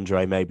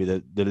Andre maybe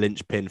the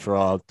linchpin for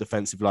our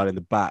defensive line in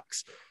the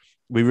backs.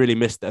 We really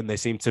missed them. They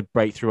seemed to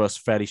break through us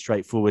fairly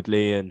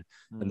straightforwardly, and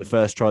the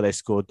first try they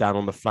scored down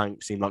on the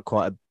flank seemed like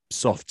quite a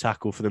soft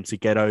tackle for them to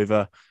get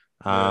over.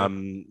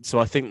 So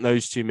I think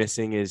those two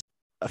missing is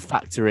a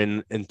factor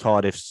in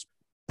Cardiff's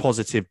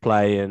positive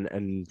play and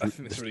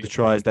the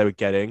tries they were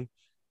getting.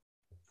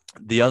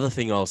 The other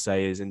thing I'll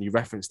say is, and you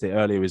referenced it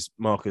earlier, was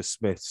Marcus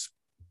Smith's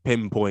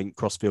pinpoint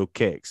crossfield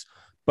kicks.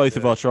 Both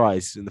of our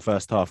tries in the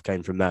first half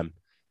came from them.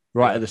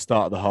 Right at the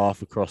start of the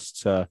half, across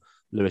to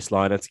Lewis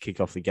Liner to kick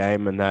off the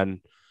game, and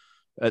then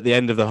at the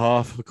end of the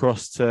half,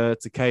 across to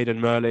Caden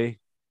Murley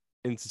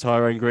into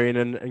Tyrone Green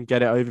and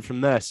get it over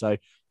from there. So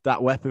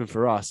that weapon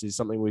for us is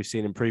something we've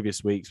seen in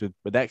previous weeks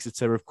with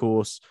Exeter, of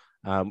course,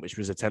 which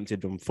was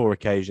attempted on 4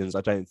 occasions.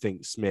 I don't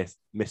think Smith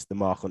missed the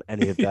mark on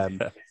any of them.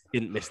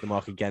 Didn't miss the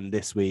mark again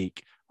this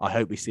week. I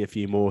hope we see a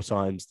few more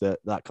times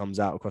that comes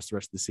out across the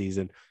rest of the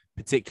season,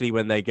 particularly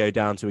when they go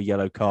down to a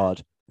yellow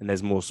card and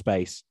there's more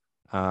space.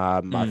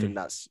 I think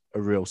that's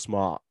a real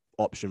smart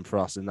option for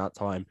us in that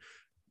time.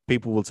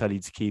 People will tell you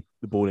to keep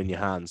the ball in your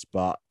hands,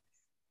 but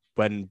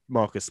when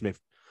Marcus Smith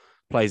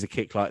plays a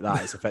kick like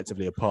that, it's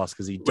effectively a pass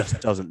because he just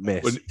doesn't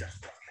miss.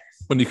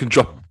 When you can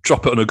drop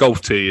it on a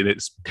golf tee and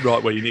it's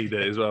right where you need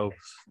it as well.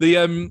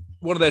 The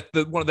one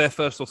of their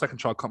first or second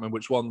try, I can't remember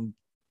which one.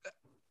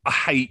 I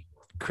hate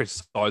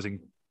criticising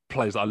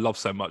players that I love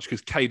so much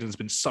because Caden's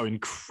been so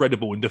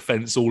incredible in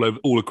defence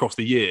all across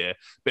the year,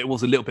 but it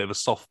was a little bit of a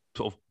soft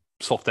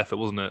effort,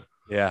 wasn't it?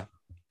 Yeah,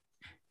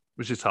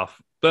 which is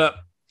tough. But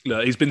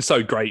look, he's been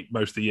so great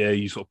most of the year.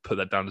 You sort of put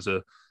that down as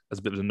a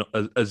bit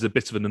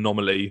of an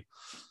anomaly.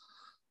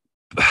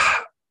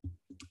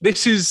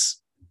 This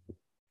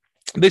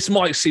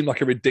might seem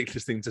like a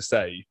ridiculous thing to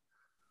say.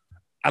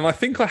 And I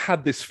think I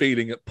had this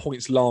feeling at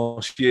points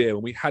last year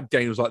when we had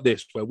games like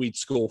this where we'd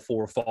score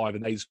 4 or 5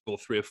 and they'd score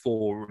 3 or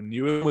 4, and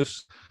you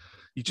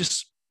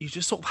just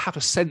sort of have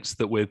a sense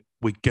that we're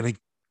gonna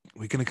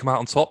come out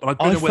on top. And I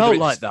don't know whether felt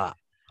like that.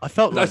 I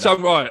felt like that.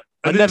 Right.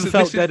 I never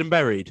felt dead and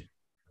buried.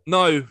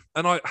 No,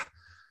 and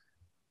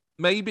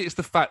maybe it's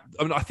the fact.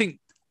 I mean, I think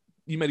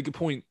you made a good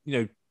point. You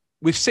know,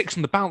 we're 6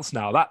 on the bounce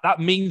now. That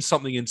means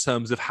something in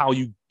terms of how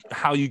you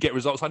get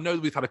results. I know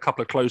that we've had a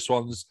couple of close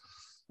ones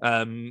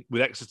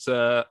with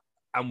Exeter,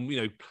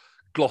 and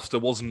Gloucester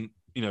wasn't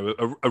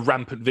a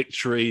rampant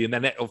victory, and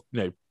then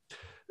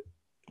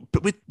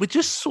but we're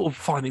just sort of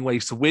finding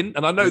ways to win.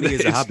 And I know that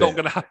it's not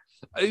going to happen.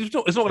 It's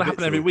not going to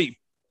happen every week.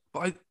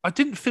 But I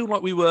didn't feel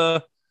like we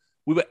were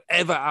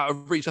ever out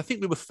of reach. I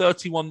think we were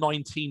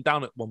 31-19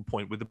 down at one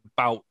point with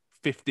about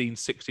 15,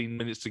 16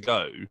 minutes to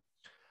go,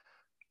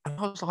 and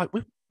I was like,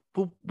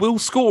 We'll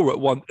score at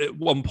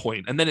one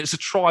point, and then it's a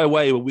try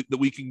away that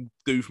we can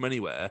do from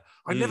anywhere.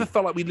 I never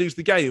felt like we'd lose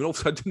the game, and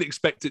also I didn't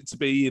expect it to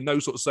be in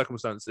those sort of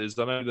circumstances.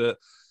 I know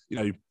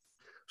that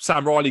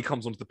Sam Riley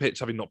comes onto the pitch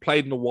having not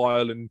played in a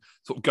while, and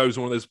sort of goes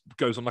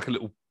on like a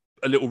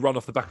little run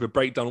off the back of a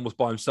breakdown almost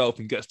by himself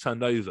and gets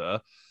turned over.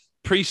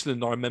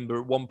 Priestland, I remember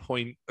at one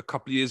point a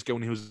couple of years ago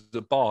when he was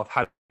at Bath,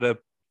 had a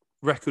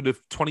record of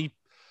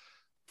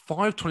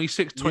 25,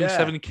 26,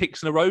 27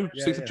 kicks in a row. Do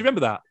you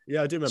remember that?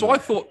 Yeah, I do remember. So I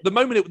thought the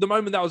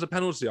moment that was a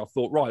penalty, I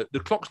thought, right, the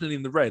clock's nearly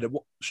in the red.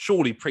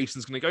 Surely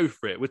Priestland's going to go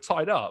for it. We're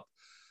tied up.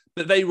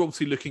 But they were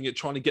obviously looking at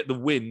trying to get the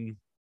win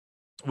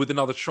with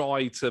another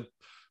try to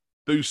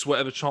boost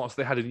whatever chance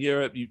they had in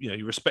Europe.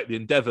 You respect the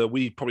endeavour.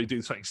 We probably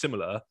do something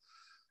similar.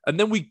 And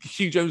then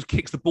Hugh Jones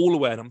kicks the ball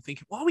away, and I'm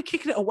thinking, why are we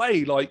kicking it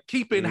away? Like,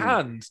 keep it in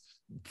hand,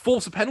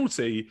 force a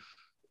penalty.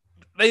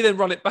 They then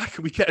run it back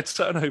and we get a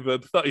turnover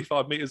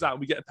 35 metres out and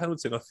we get a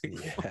penalty. And I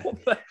think,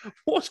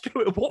 what's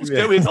going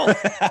on?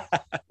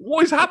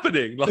 What is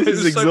happening? Like, this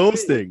is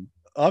exhausting.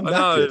 I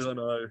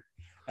know.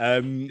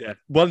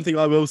 One thing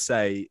I will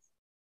say,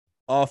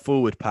 our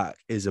forward pack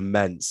is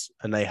immense,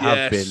 and they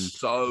have been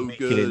so week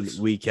good,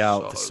 in, week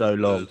out for so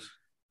long.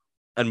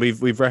 And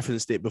we've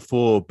referenced it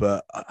before,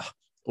 but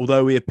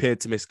although we appeared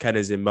to miss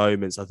Kenners in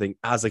moments, I think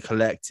as a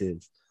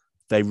collective,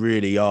 they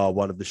really are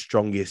one of the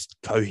strongest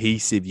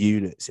cohesive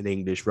units in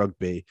English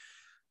rugby.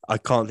 I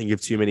can't think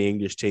of too many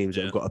English teams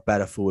that have got a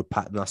better forward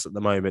pack than us at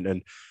the moment.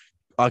 And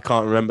I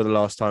can't remember the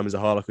last time as a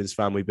Harlequins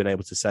fan we've been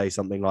able to say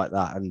something like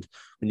that. And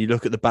when you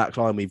look at the back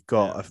line, we've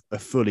got a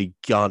fully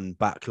gun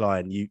back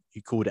line. You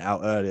called it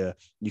out earlier.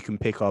 You can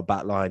pick our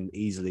back line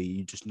easily.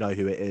 You just know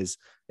who it is.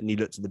 And you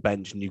look to the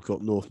bench and you've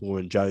got Northmore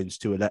and Jones,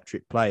 two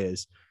electric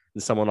players,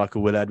 and someone like a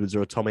Will Edwards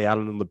or a Tommy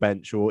Allen on the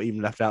bench or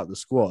even left out of the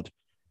squad.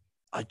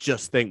 I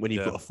just think when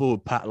you've got a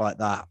forward pack like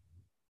that,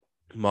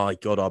 my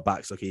God, our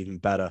backs look even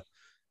better.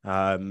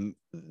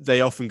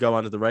 They often go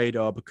under the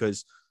radar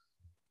because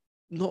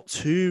not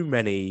too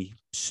many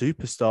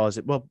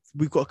superstars. Well,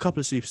 we've got a couple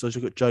of superstars.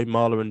 We've got Joe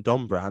Marler and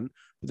Don Brandt,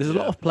 but there's a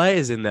lot of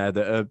players in there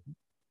that are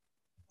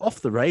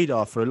off the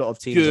radar for a lot of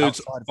teams. Good,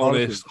 outside of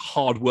honest,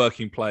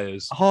 hard-working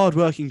players.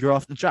 Hard-working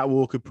graft. Jack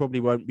Walker probably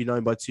won't be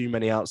known by too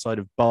many outside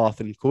of Bath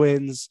and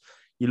Quins.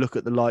 You look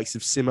at the likes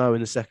of Simo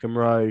in the second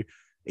row.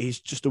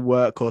 He's just a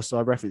workhorse.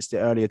 I referenced it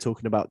earlier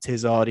talking about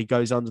Tizard. He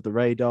goes under the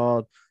radar.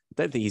 I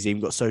don't think he's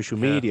even got social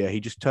media.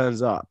 He just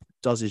turns up,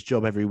 does his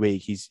job every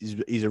week.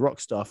 He's a rock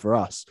star for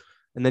us.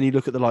 And then you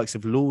look at the likes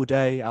of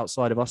Lauday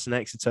outside of us in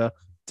Exeter.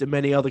 Do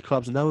many other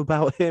clubs know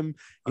about him?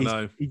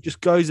 He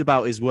just goes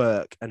about his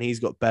work and he's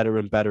got better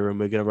and better. And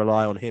we're going to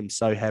rely on him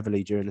so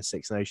heavily during the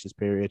Six Nations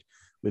period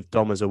with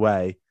Domers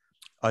away.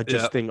 I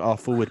just think our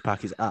forward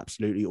pack is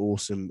absolutely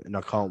awesome. And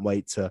I can't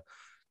wait to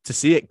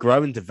see it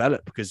grow and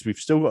develop because we've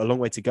still got a long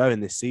way to go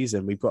in this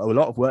season. We've got a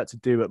lot of work to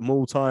do at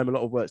maul time, a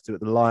lot of work to do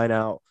at the line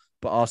out.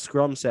 But our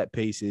scrum set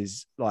piece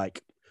is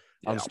like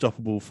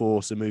unstoppable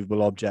force, a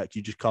movable object.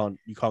 You can't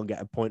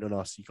get a point on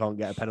us. You can't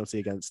get a penalty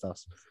against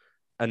us.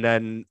 And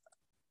then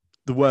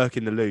the work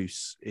in the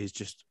loose is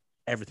just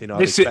everything I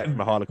expect from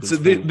a Harlequins. So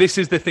this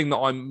is the thing that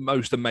I'm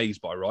most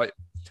amazed by, right?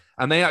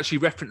 And they actually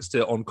referenced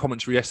it on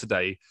commentary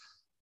yesterday.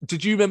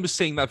 Did you remember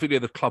seeing that video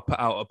the club put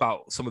out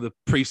about some of the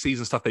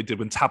pre-season stuff they did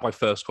when Tabai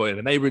first got in?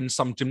 And they were in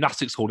some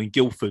gymnastics hall in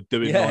Guildford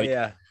doing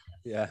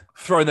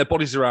throwing their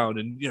bodies around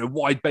and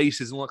wide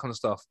bases and all that kind of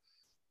stuff.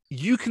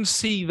 You can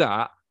see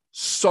that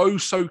so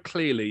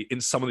clearly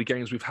in some of the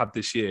games we've had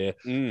this year.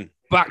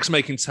 Backs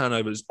making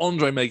turnovers,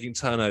 Andre making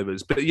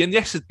turnovers. But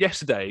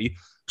yesterday,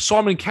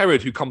 Simon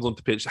Kerrod, who comes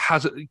onto pitch,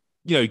 has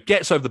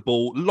gets over the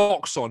ball,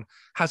 locks on,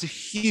 has a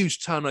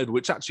huge turnover,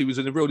 which actually was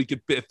in a really good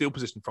bit of field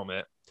position from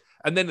it.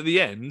 And then at the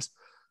end,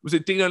 was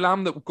it Dino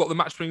Lamb that got the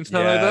match-winning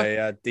turnover?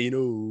 Yeah,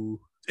 Dino.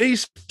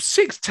 He's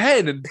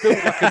 6'10" and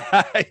built like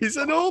a... He's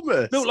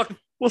enormous.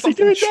 What's he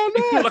doing down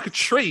there? He built like a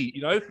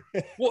tree,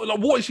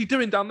 What is he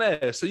doing down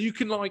there? So you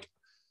can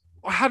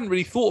I hadn't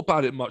really thought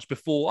about it much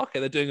before. Okay,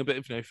 they're doing a bit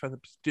of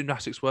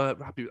gymnastics work.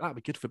 That'd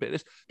be good for a bit of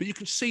this. But you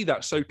can see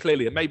that so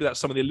clearly, and maybe that's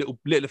some of the little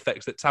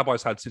effects that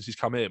Tabai's had since he's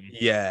come in.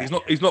 Yeah,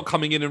 he's not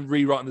coming in and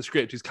rewriting the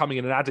script. He's coming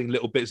in and adding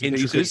little bits and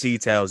intricate pieces.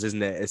 details,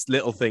 isn't it? It's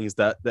little things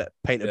that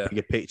paint a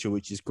bigger picture,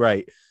 which is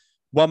great.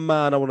 One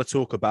man I want to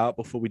talk about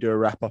before we do a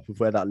wrap up of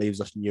where that leaves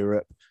us in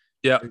Europe.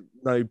 Yeah.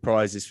 No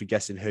prizes for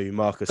guessing who.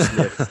 Marcus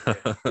Smith,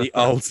 the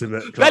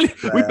ultimate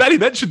we barely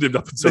mentioned him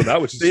up until now,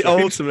 which is the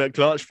ultimate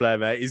clutch player,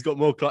 mate. He's got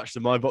more clutch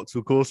than my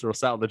Vauxhall Corsa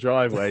sat on the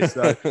driveway.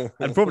 So,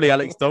 and probably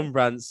Alex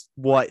Dombrandt's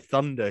White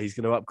Thunder. He's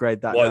going to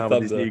upgrade that now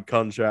with his new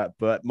contract.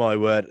 But my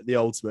word, the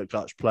ultimate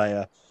clutch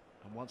player.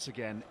 And once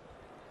again,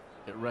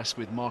 it rests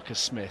with Marcus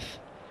Smith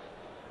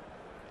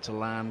to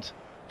land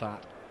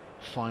that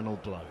final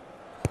blow.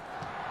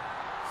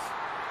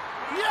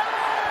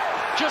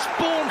 Just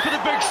born for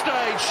the big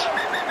stage.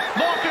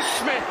 Marcus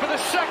Smith, for the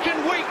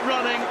second week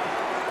running,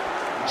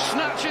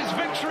 snatches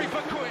victory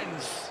for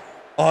Quins.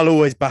 I'll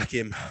always back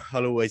him.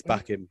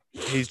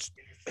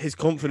 His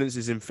confidence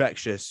is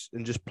infectious,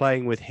 and just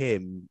playing with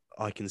him,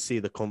 I can see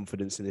the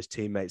confidence in his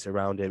teammates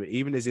around him.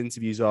 Even his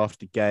interviews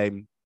after the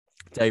game,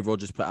 Dave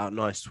Rogers put out a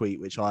nice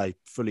tweet, which I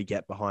fully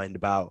get behind,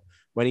 about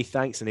when he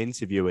thanks an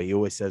interviewer, he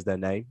always says their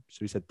name. So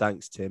he said,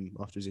 "Thanks, Tim,"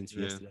 after his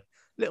interview yesterday.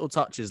 Little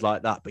touches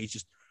like that, but he's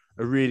just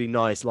a really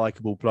nice,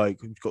 likeable bloke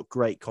who's got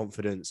great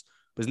confidence,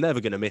 was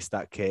never going to miss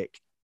that kick.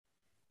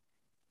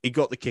 He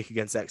got the kick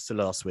against Exeter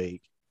last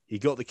week. He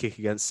got the kick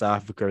against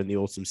South Africa in the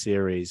autumn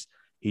series.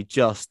 He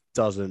just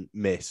doesn't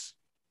miss.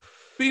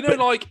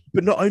 But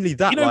but not only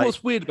that,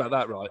 what's weird about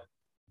that, right?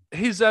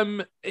 His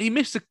he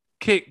missed a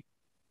kick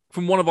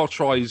from one of our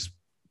tries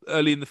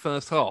early in the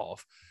first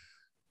half.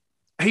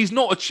 He's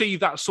not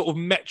achieved that sort of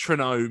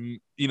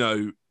metronome,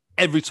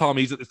 every time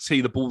he's at the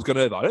tee, the ball's gone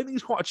over. I don't think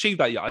he's quite achieved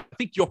that yet. I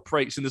think he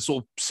operates in the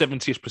sort of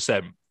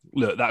 70-ish%.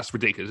 Look, that's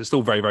ridiculous. It's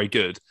still very, very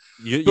good.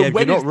 You're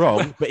not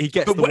wrong, but he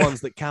gets the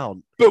ones that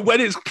count. But when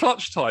it's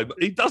clutch time,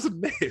 he doesn't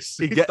miss.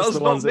 He gets the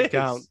ones that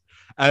count.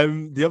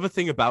 The other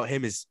thing about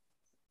him is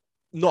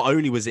not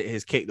only was it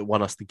his kick that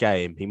won us the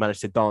game, he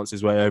managed to dance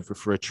his way over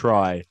for a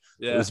try.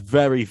 Yeah. It was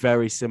very,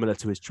 very similar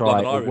to his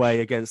try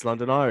away against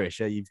London Irish.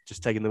 Yeah, you've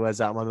just taken the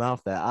words out of my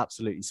mouth there.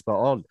 Absolutely spot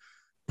on.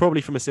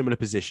 Probably from a similar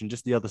position,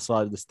 just the other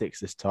side of the sticks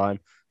this time.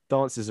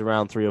 Dances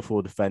around 3 or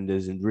 4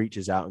 defenders and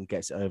reaches out and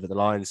gets it over the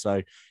line.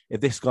 So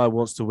if this guy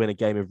wants to win a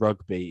game of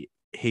rugby,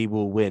 he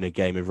will win a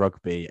game of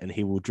rugby and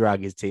he will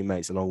drag his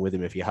teammates along with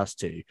him if he has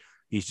to.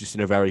 he's just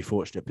in a very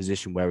fortunate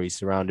position where he's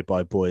surrounded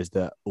by boys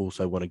that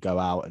also want to go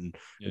out and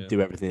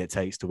do everything it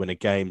takes to win a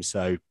game.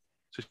 So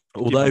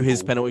although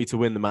his penalty to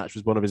win the match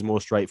was one of his more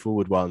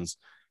straightforward ones,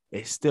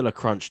 it's still a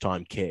crunch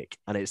time kick.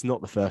 And it's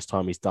not the first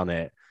time he's done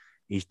it.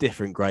 He's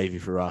different gravy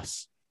for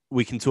us.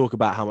 We can talk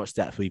about how much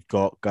depth we've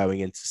got going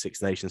into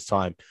Six Nations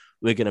time.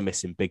 We're going to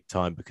miss him big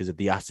time because of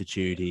the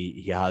attitude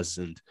he has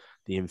and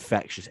the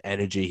infectious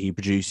energy he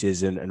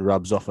produces and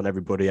rubs off on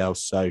everybody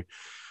else. So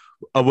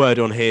a word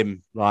on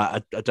him.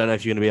 Like, I don't know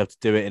if you're going to be able to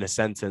do it in a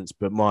sentence,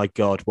 but my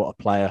God, what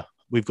a player.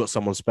 We've got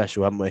someone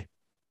special, haven't we?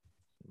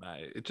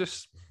 Mate,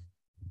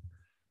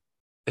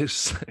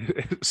 it's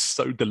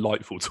so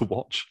delightful to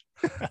watch.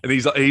 And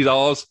he's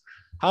ours.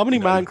 How many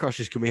man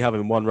crushes can we have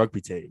in one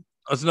rugby team?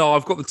 I don't know.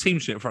 I've got the team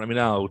sheet in front of me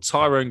now.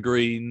 Tyrone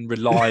Green,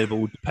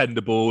 reliable,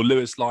 dependable.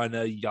 Lewis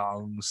Liner,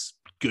 young,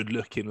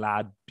 good-looking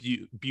lad,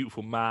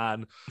 beautiful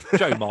man.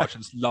 Joe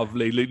Marchant's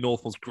lovely. Luke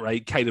Northall's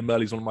great. Caden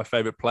Murley's one of my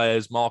favourite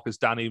players. Marcus,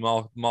 Danny,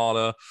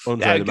 Marler.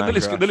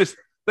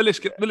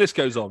 The list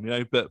goes on, you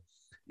know. But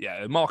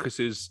yeah, Marcus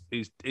is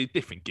a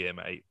different gear,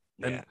 mate.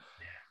 And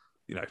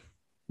you know,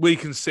 we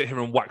can sit here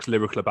and wax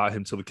lyrical about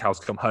him till the cows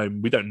come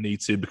home. We don't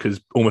need to because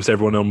almost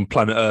everyone on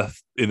planet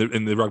Earth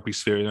in the rugby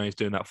sphere, you know, he's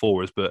doing that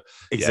for us. But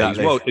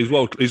exactly, he's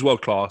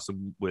world class,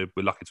 and we're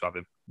lucky to have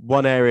him.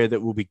 One area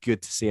that will be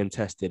good to see him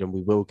tested, and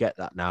we will get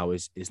that now,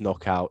 is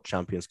knockout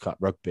Champions Cup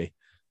rugby.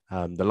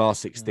 The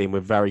last 16, we're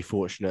very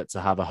fortunate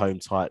to have a home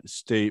tie at the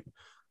Stoop.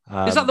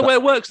 Is that the way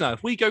it works now?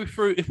 If we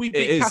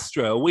beat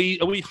Castro, are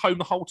we home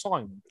the whole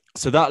time?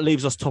 So that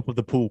leaves us top of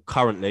the pool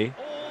currently.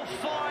 All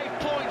 5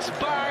 points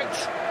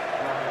bagged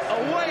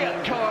away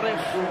at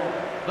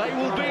Cardiff. They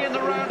will be in the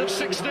round of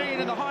 16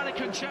 in the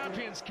Heineken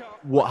Champions Cup.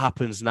 What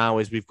happens now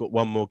is we've got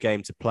one more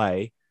game to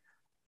play.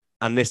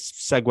 And this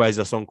segues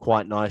us on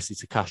quite nicely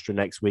to Castro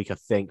next week, I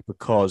think,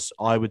 because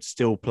I would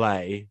still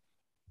play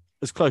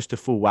as close to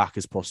full whack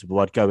as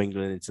possible. I'd go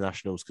England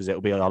internationals because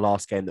it'll be our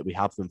last game that we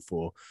have them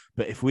for.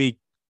 But if we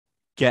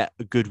get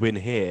a good win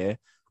here,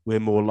 we're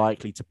more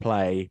likely to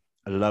play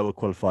a lower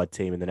qualified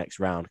team in the next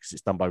round because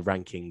it's done by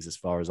rankings as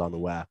far as I'm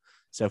aware.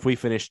 So if we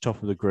finish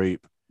top of the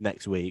group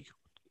next week,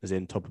 as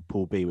in top of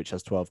Pool B, which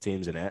has 12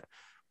 teams in it,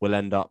 we'll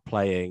end up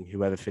playing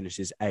whoever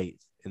finishes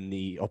 8th in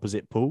the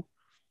opposite pool.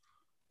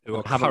 Who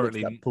are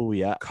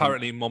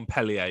currently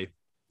Montpellier.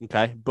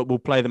 Okay, but we'll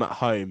play them at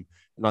home.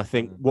 And I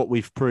think what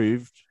we've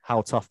proved,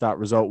 how tough that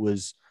result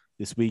was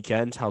this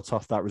weekend, how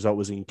tough that result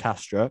was in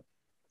Castres.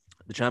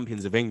 The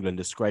champions of England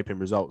are scraping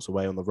results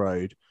away on the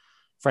road.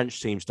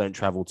 French teams don't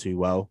travel too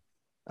well.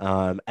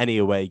 Any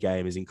away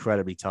game is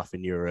incredibly tough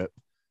in Europe.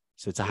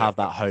 So to have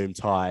that home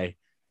tie,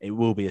 it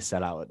will be a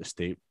sellout at the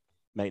Stoop.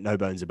 Make no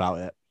bones about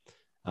it.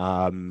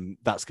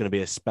 That's going to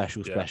be a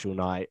special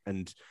night.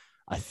 And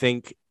I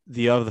think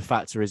the other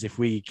factor is if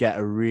we get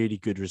a really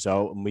good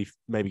result and we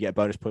maybe get a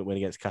bonus point win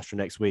against Castro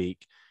next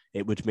week,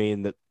 it would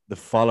mean that the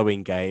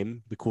following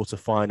game, the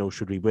quarterfinal,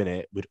 should we win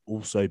it, would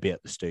also be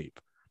at the Stoop.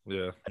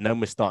 Yeah. And then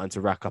we're starting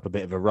to rack up a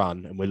bit of a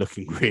run and we're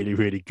looking really,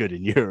 really good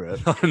in Europe.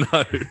 I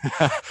know.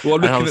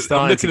 Well,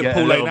 I'm looking at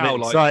Paul now.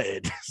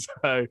 Excited.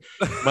 So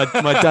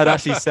my dad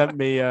actually sent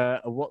me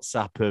a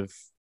WhatsApp of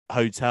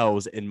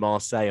hotels in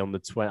Marseille on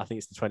I think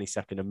it's the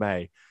 22nd of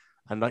May.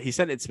 And he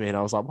sent it to me and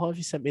I was like, why have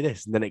you sent me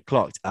this? And then it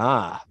clocked.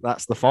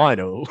 That's the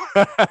final.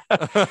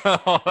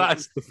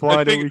 That's the final.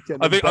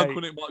 I think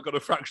Uncle Nick might have got a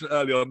fraction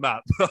earlier on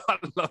that.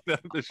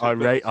 I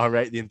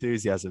rate the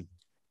enthusiasm.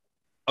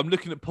 I'm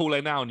looking at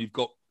Paul now and you've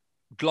got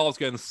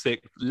Glasgow in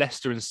 6th,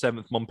 Leicester in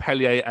 7th,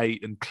 Montpellier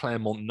 8th, and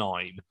Clermont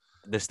 9.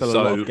 There's still a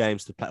lot of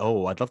games to play.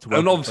 Oh, I'd love to.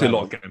 And obviously a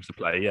lot of games to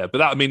play, yeah. But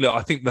that, I mean, look,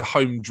 I think the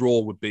home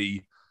draw would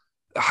be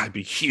it'd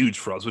be huge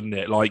for us, wouldn't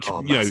it? Like,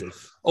 know,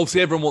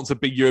 obviously everyone wants a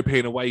big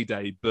European away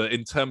day, but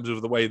in terms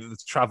of the way that the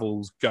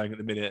travel's going at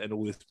the minute and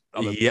all this.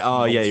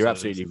 You're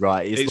absolutely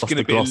right. It's lost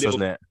the gloss,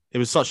 hasn't it? It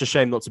was such a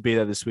shame not to be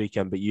there this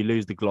weekend, but you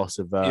lose the gloss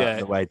of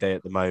the away day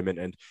at the moment.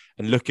 And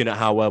looking at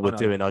how well we're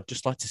doing, I'd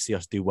just like to see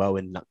us do well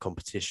in that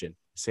competition,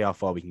 see how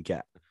far we can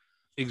get.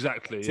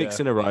 Exactly. 6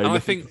 in a row. And I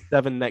think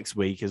 7 next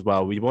week as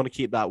well. We want to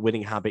keep that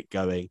winning habit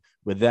going.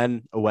 We're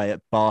then away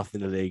at Bath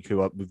in the league,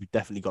 we've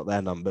definitely got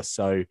their number.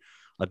 So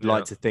I'd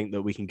like to think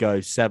that we can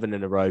go 7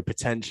 in a row,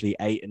 potentially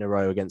 8 in a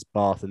row against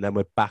Bath, and then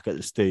we're back at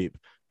the Stoop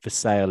for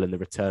Sale in the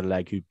return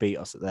leg, who beat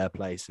us at their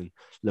place and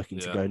looking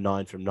to go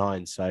 9 from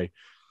 9. So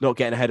not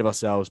getting ahead of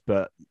ourselves,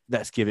 but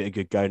let's give it a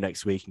good go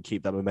next week and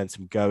keep that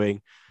momentum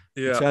going.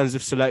 Yeah. In terms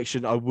of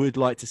selection, I would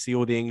like to see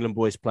all the England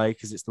boys play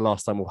because it's the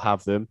last time we'll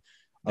have them.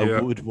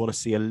 I would want to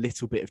see a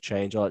little bit of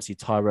change. I'd like to see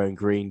Tyrone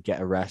Green get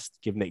a rest,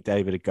 give Nick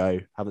David a go.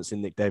 Haven't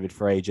seen Nick David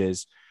for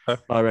ages.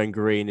 Tyrone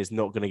Green is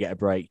not going to get a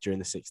break during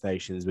the Six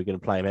Nations. We're going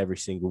to play him every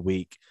single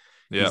week.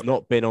 He's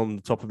not been on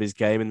the top of his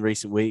game in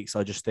recent weeks.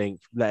 I just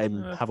think let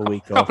him have a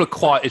week off. A couple of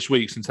quietish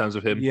weeks in terms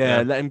of him.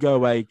 Yeah, let him go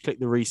away, click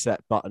the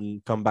reset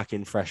button, come back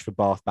in fresh for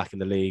Bath back in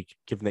the league,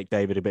 give Nick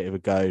David a bit of a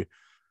go,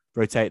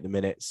 rotate the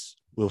minutes.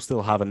 We'll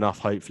still have enough,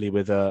 hopefully,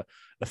 with a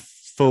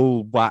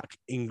full whack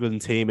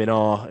England team in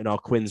our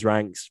Quins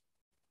ranks.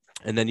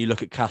 And then you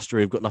look at Castor,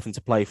 who've got nothing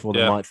to play for.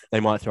 They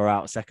might throw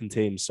out a second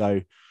team.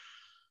 So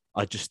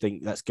I just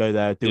think let's go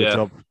there, do a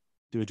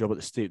job at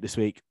the Stoop this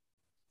week.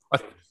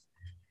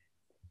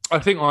 I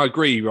think I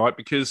agree, right?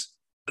 Because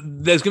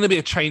there's going to be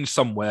a change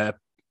somewhere,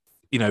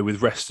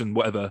 with rest and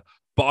whatever.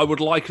 But I would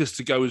like us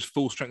to go as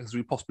full strength as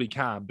we possibly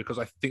can, because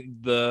I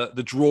think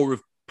the draw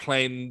of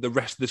playing the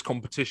rest of this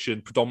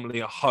competition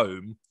predominantly at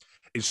home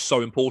is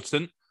so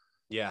important.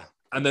 Yeah.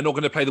 And they're not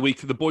going to play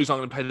the boys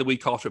aren't going to play the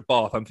week after at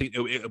Bath. I think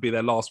it'll be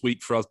their last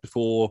week for us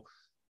before,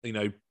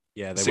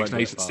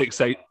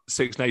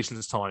 Six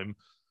Nations time.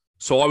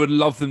 So I would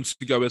love them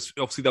to go as,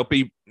 obviously there'll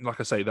be, like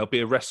I say, there'll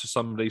be a rest for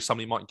somebody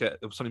might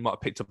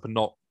have picked up and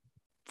not,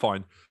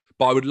 fine.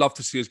 But I would love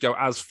to see us go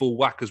as full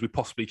whack as we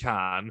possibly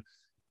can,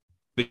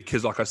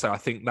 because like I say, I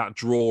think that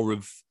draw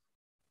of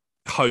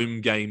home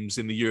games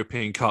in the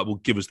European Cup will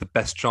give us the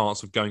best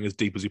chance of going as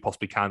deep as we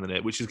possibly can in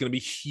it, which is going to be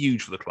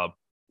huge for the club.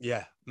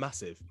 Yeah,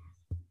 massive.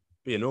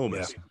 Be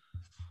enormous. Yeah.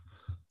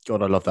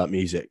 God, I love that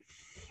music.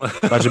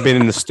 Imagine being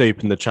in the Stoop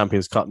and the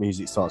Champions Cup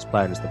music starts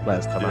playing as the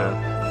players come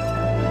out.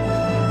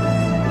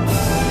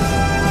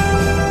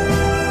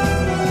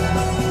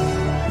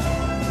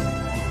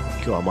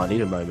 God, I might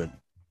need a moment.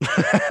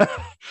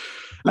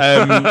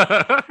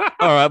 All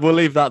right, we'll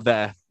leave that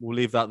there.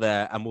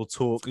 And we'll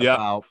talk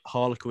about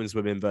Harlequins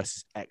women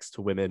versus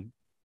Exeter women.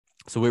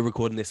 So we're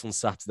recording this on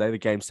Saturday. The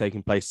game's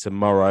taking place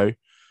tomorrow.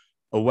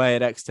 Away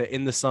at Exeter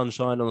in the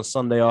sunshine on a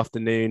Sunday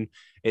afternoon.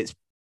 It's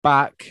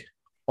back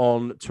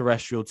on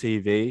terrestrial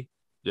TV.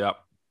 Yeah.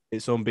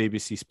 It's on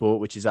BBC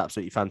Sport, which is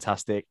absolutely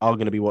fantastic. I'm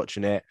going to be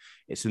watching it.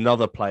 It's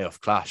another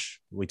playoff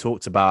clash. We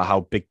talked about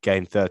how Big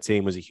Game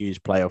 13 was a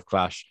huge playoff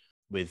clash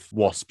with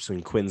Wasps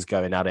and Quins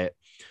going at it.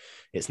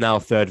 It's now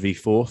 3rd v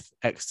 4th.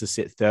 Exeter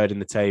sit 3rd in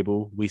the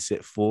table. We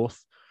sit 4th.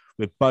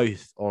 We're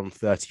both on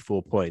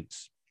 34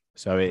 points.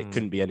 So it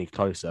couldn't be any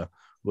closer.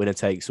 Winner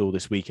takes all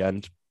this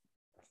weekend.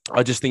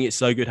 I just think it's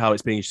so good how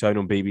it's being shown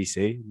on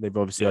BBC. They've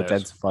obviously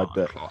identified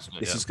that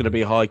this is going to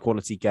be a high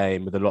quality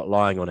game with a lot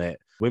lying on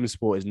it. Women's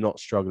sport is not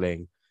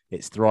struggling.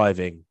 It's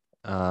thriving,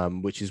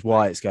 which is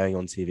why it's going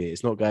on TV.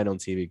 It's not going on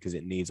TV because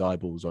it needs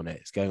eyeballs on it.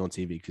 It's going on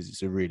TV because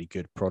it's a really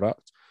good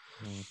product.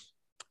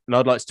 And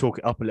I'd like to talk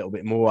it up a little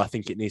bit more. I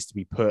think it needs to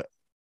be put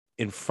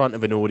in front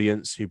of an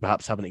audience who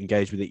perhaps haven't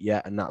engaged with it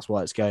yet. And that's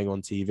why it's going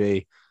on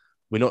TV.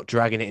 We're not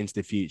dragging it into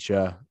the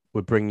future.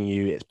 We're bringing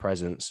you its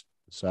presence.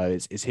 So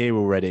it's here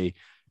already.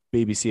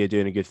 BBC are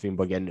doing a good thing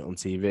by getting it on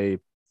TV.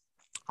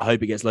 I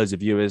hope it gets loads of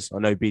viewers. I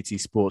know BT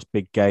Sports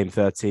Big Game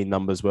 13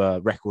 numbers were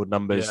record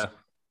numbers. Yeah.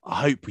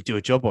 I hope we do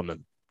a job on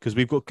them because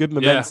we've got good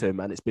momentum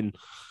and it's been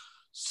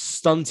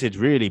stunted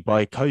really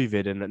by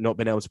COVID and not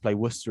been able to play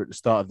Worcester at the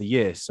start of the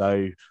year.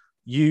 So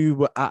you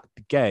were at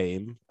the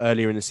game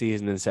earlier in the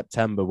season in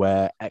September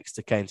where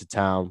Exeter came to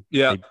town.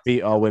 Yeah. They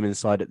beat our women's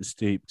side at the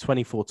Stoop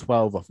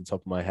 24-12 off the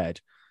top of my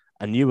head.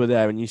 And you were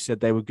there and you said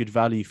they were good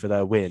value for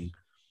their win.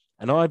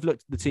 And I've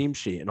looked at the team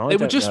sheet and I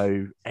don't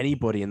know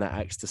anybody in that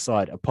Exeter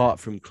side apart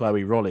from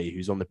Chloe Rolly,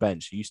 who's on the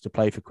bench, who used to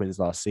play for Quins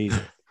last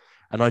season.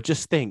 And I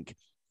just think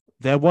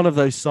they're one of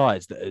those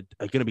sides that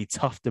are going to be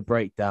tough to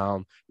break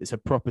down. It's a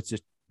proper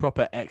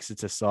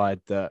Exeter side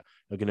that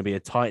are going to be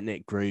a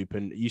tight-knit group.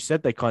 And you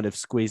said they kind of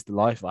squeezed the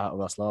life out of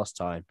us last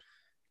time.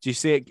 Do you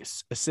see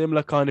a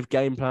similar kind of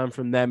game plan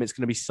from them? It's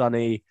going to be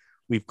sunny.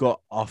 We've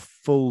got our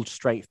full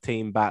strength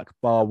team back,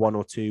 bar 1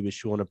 or 2 with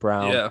Shauna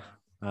Brown. Yeah.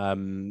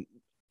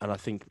 And I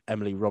think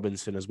Emily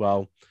Robinson as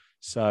well.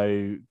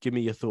 So give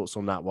me your thoughts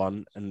on that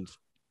one. And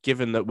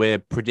given that we're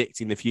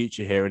predicting the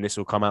future here and this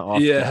will come out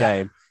after the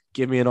game,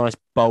 give me a nice,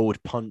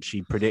 bold,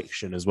 punchy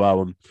prediction as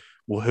well. And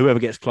whoever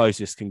gets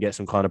closest can get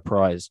some kind of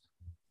prize.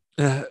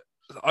 I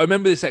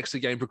remember this Exeter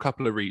game for a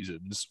couple of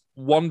reasons.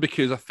 One,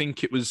 because I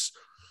think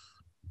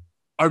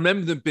I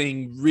remember them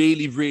being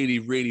really, really,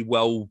 really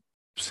well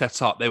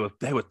set up. They were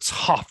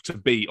tough to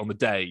beat on the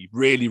day.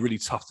 Really, really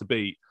tough to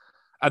beat.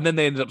 And then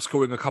they ended up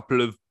scoring a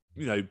couple of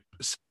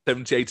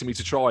 70, 80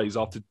 metre tries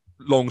after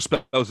long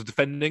spells of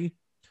defending.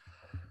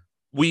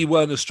 We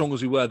weren't as strong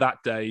as we were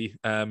that day,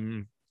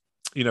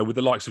 with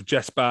the likes of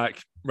Jess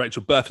back,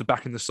 Rachel Burford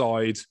back in the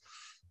side,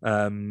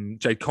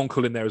 Jade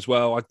Conkle in there as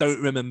well. I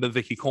don't remember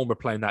Vicky Colmer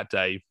playing that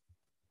day.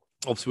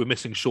 Obviously, we're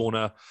missing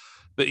Shauna.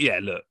 But yeah,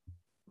 look,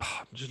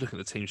 I'm just looking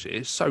at the team sheet.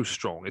 It's so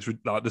strong. It's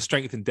like the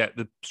strength and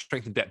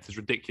depth is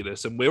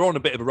ridiculous. And we're on a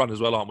bit of a run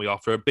as well, aren't we,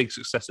 after a big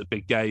success at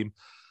Big Game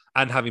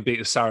and having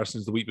beaten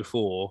Saracens the week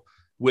before.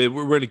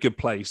 We're in a good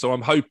place. So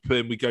I'm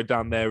hoping we go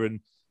down there and,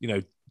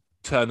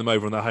 turn them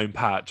over on their home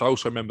patch. I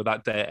also remember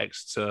that day at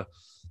Exeter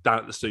down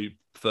at the Stoop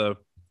for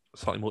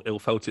slightly more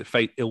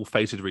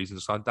ill-fated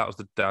reasons. So that was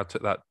the day I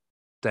took that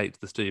date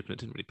to the Stoop and it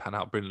didn't really pan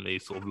out brilliantly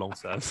sort of long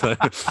term. So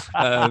I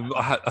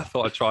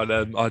thought I'd try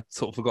and I'd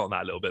sort of forgotten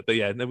that a little bit. But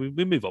yeah, no, we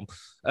move on.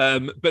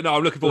 But no,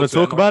 I'm looking forward to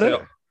talk about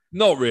it.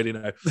 Not really,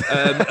 no.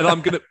 And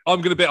I'm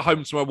gonna be at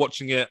home tomorrow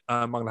watching it.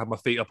 I'm gonna have my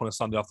feet up on a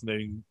Sunday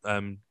afternoon,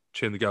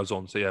 cheering the girls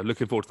on. So yeah,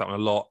 looking forward to that one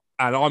a lot.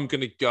 And I'm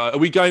gonna go. Are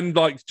we going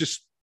like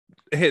just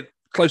hit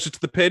closer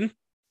to the pin?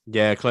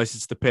 Yeah,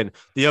 closest to the pin.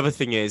 The other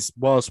thing is,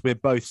 whilst we're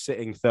both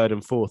sitting third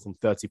and fourth on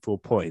 34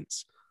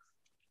 points,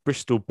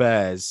 Bristol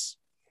Bears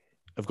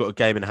have got a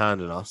game in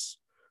hand on us,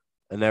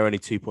 and they're only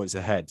 2 points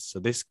ahead. So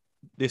this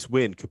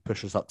win could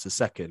push us up to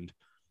second,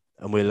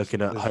 and we're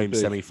looking at home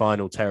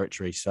semi-final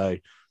territory. So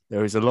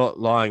there is a lot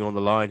lying on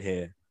the line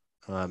here,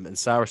 and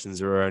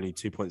Saracens are only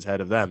 2 points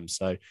ahead of them.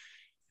 So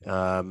they're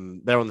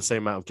on the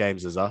same amount of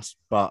games as us,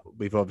 but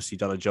we've obviously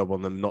done a job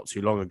on them not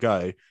too long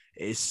ago.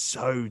 It is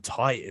so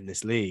tight in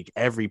this league.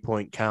 Every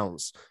point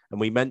counts.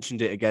 And we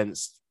mentioned it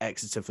against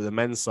Exeter for the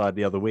men's side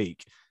the other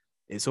week.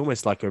 It's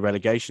almost like a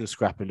relegation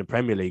scrap in the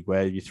Premier League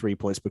where your 3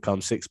 points become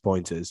 6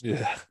 pointers.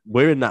 Yeah.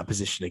 We're in that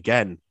position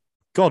again.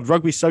 God,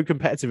 rugby's so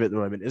competitive at the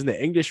moment, isn't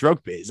it? English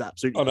rugby is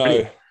absolutely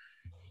brilliant.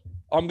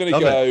 I'm going to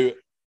go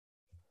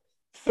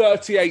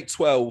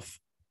 38-12.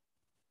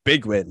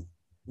 Big win.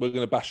 We're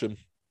going to bash them.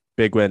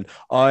 Big win.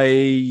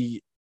 I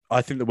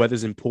think the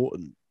weather's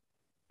important.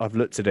 I've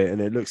looked at it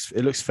and it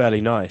looks fairly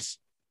nice.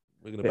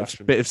 We're going to bash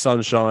them. Bit of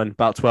sunshine,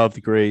 about 12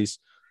 degrees.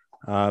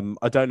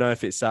 I don't know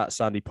if it's at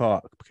Sandy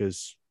Park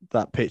because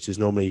that pitch is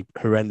normally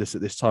horrendous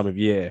at this time of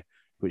year,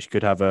 which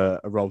could have a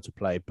role to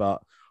play.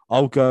 But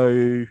I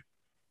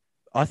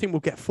think we'll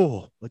get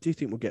 4. I do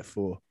think we'll get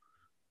 4.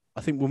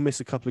 I think we'll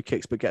miss a couple of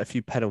kicks, but get a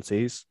few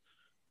penalties.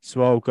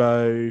 So I'll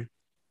go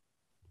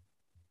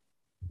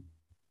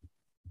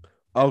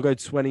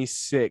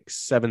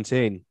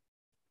 26-17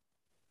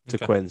 to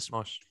Quins.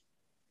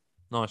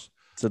 Nice.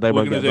 So they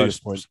won't get bonus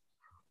points.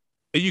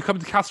 Are you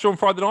coming to Castor on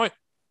Friday night?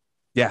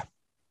 Yeah.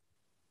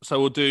 So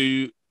we'll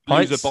do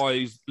Pints?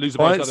 loser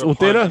Pints or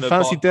dinner?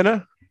 Fancy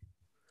dinner?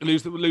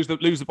 Loser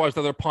buys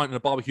another pint and a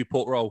barbecue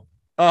pork roll.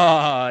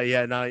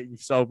 Yeah, no,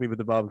 you've sold me with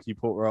the barbecue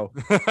pork roll.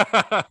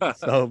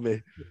 Sold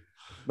me.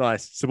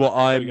 Nice. So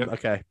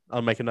okay,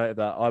 I'll make a note of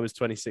that. I was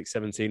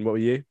 26-17. What were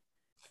you?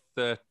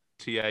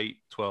 38-12.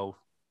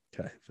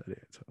 Okay,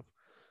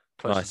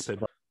 38-12. Nice.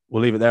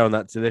 We'll leave it there on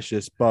that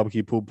delicious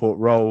barbecue pulled pork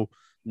roll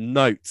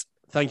note.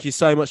 Thank you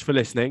so much for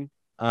listening.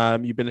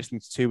 You've been listening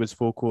to 2 Words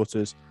 4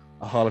 Quarters,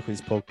 a Harlequins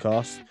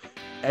podcast.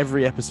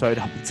 Every episode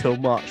up until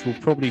March, we'll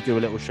probably do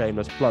a little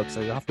shameless plug, so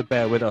you'll have to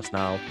bear with us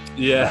now.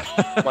 Yeah.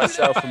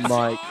 Myself and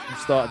Mike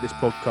started this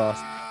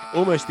podcast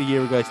almost a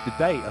year ago to the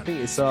date. I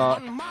think it's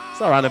our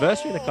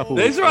anniversary in a couple of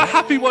weeks. These are a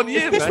happy 1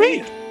 year,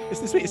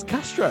 It's this week. It's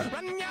Castro.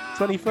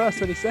 21st,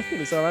 22nd.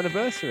 It's our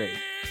anniversary.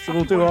 So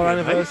we'll do our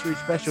anniversary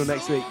special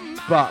next week.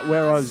 But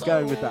where I was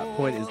going with that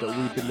point is that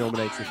we've been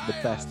nominated for the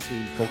Best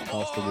Team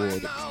Podcast Award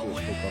at the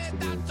Sports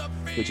Podcast Awards,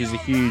 which is a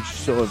huge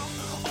sort of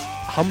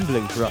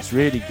humbling for us,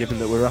 really, given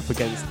that we're up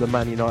against the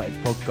Man United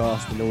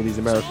podcast and all these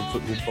American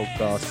football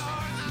podcasts.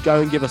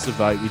 Go and give us a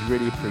vote. We'd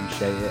really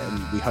appreciate it.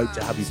 And we hope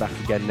to have you back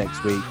again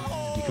next week.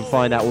 You can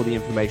find out all the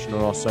information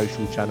on our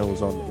social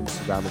channels on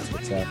Instagram and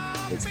Twitter.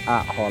 It's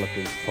at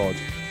Harlequins Pod.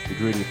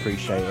 We'd really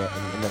appreciate it.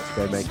 And let's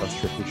go make us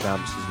triple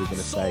champs, as we're going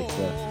to say,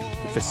 for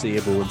the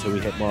foreseeable until we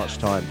hit March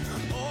time.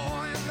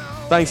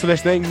 Thanks for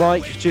listening,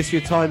 Mike. Cheers for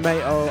your time,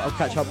 mate. I'll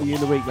catch up with you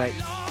in the week, mate.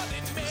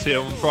 See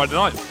you on Friday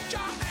night.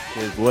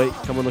 Cheers, boy.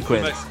 Come on the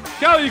quiz.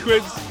 Go, you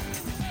quiz.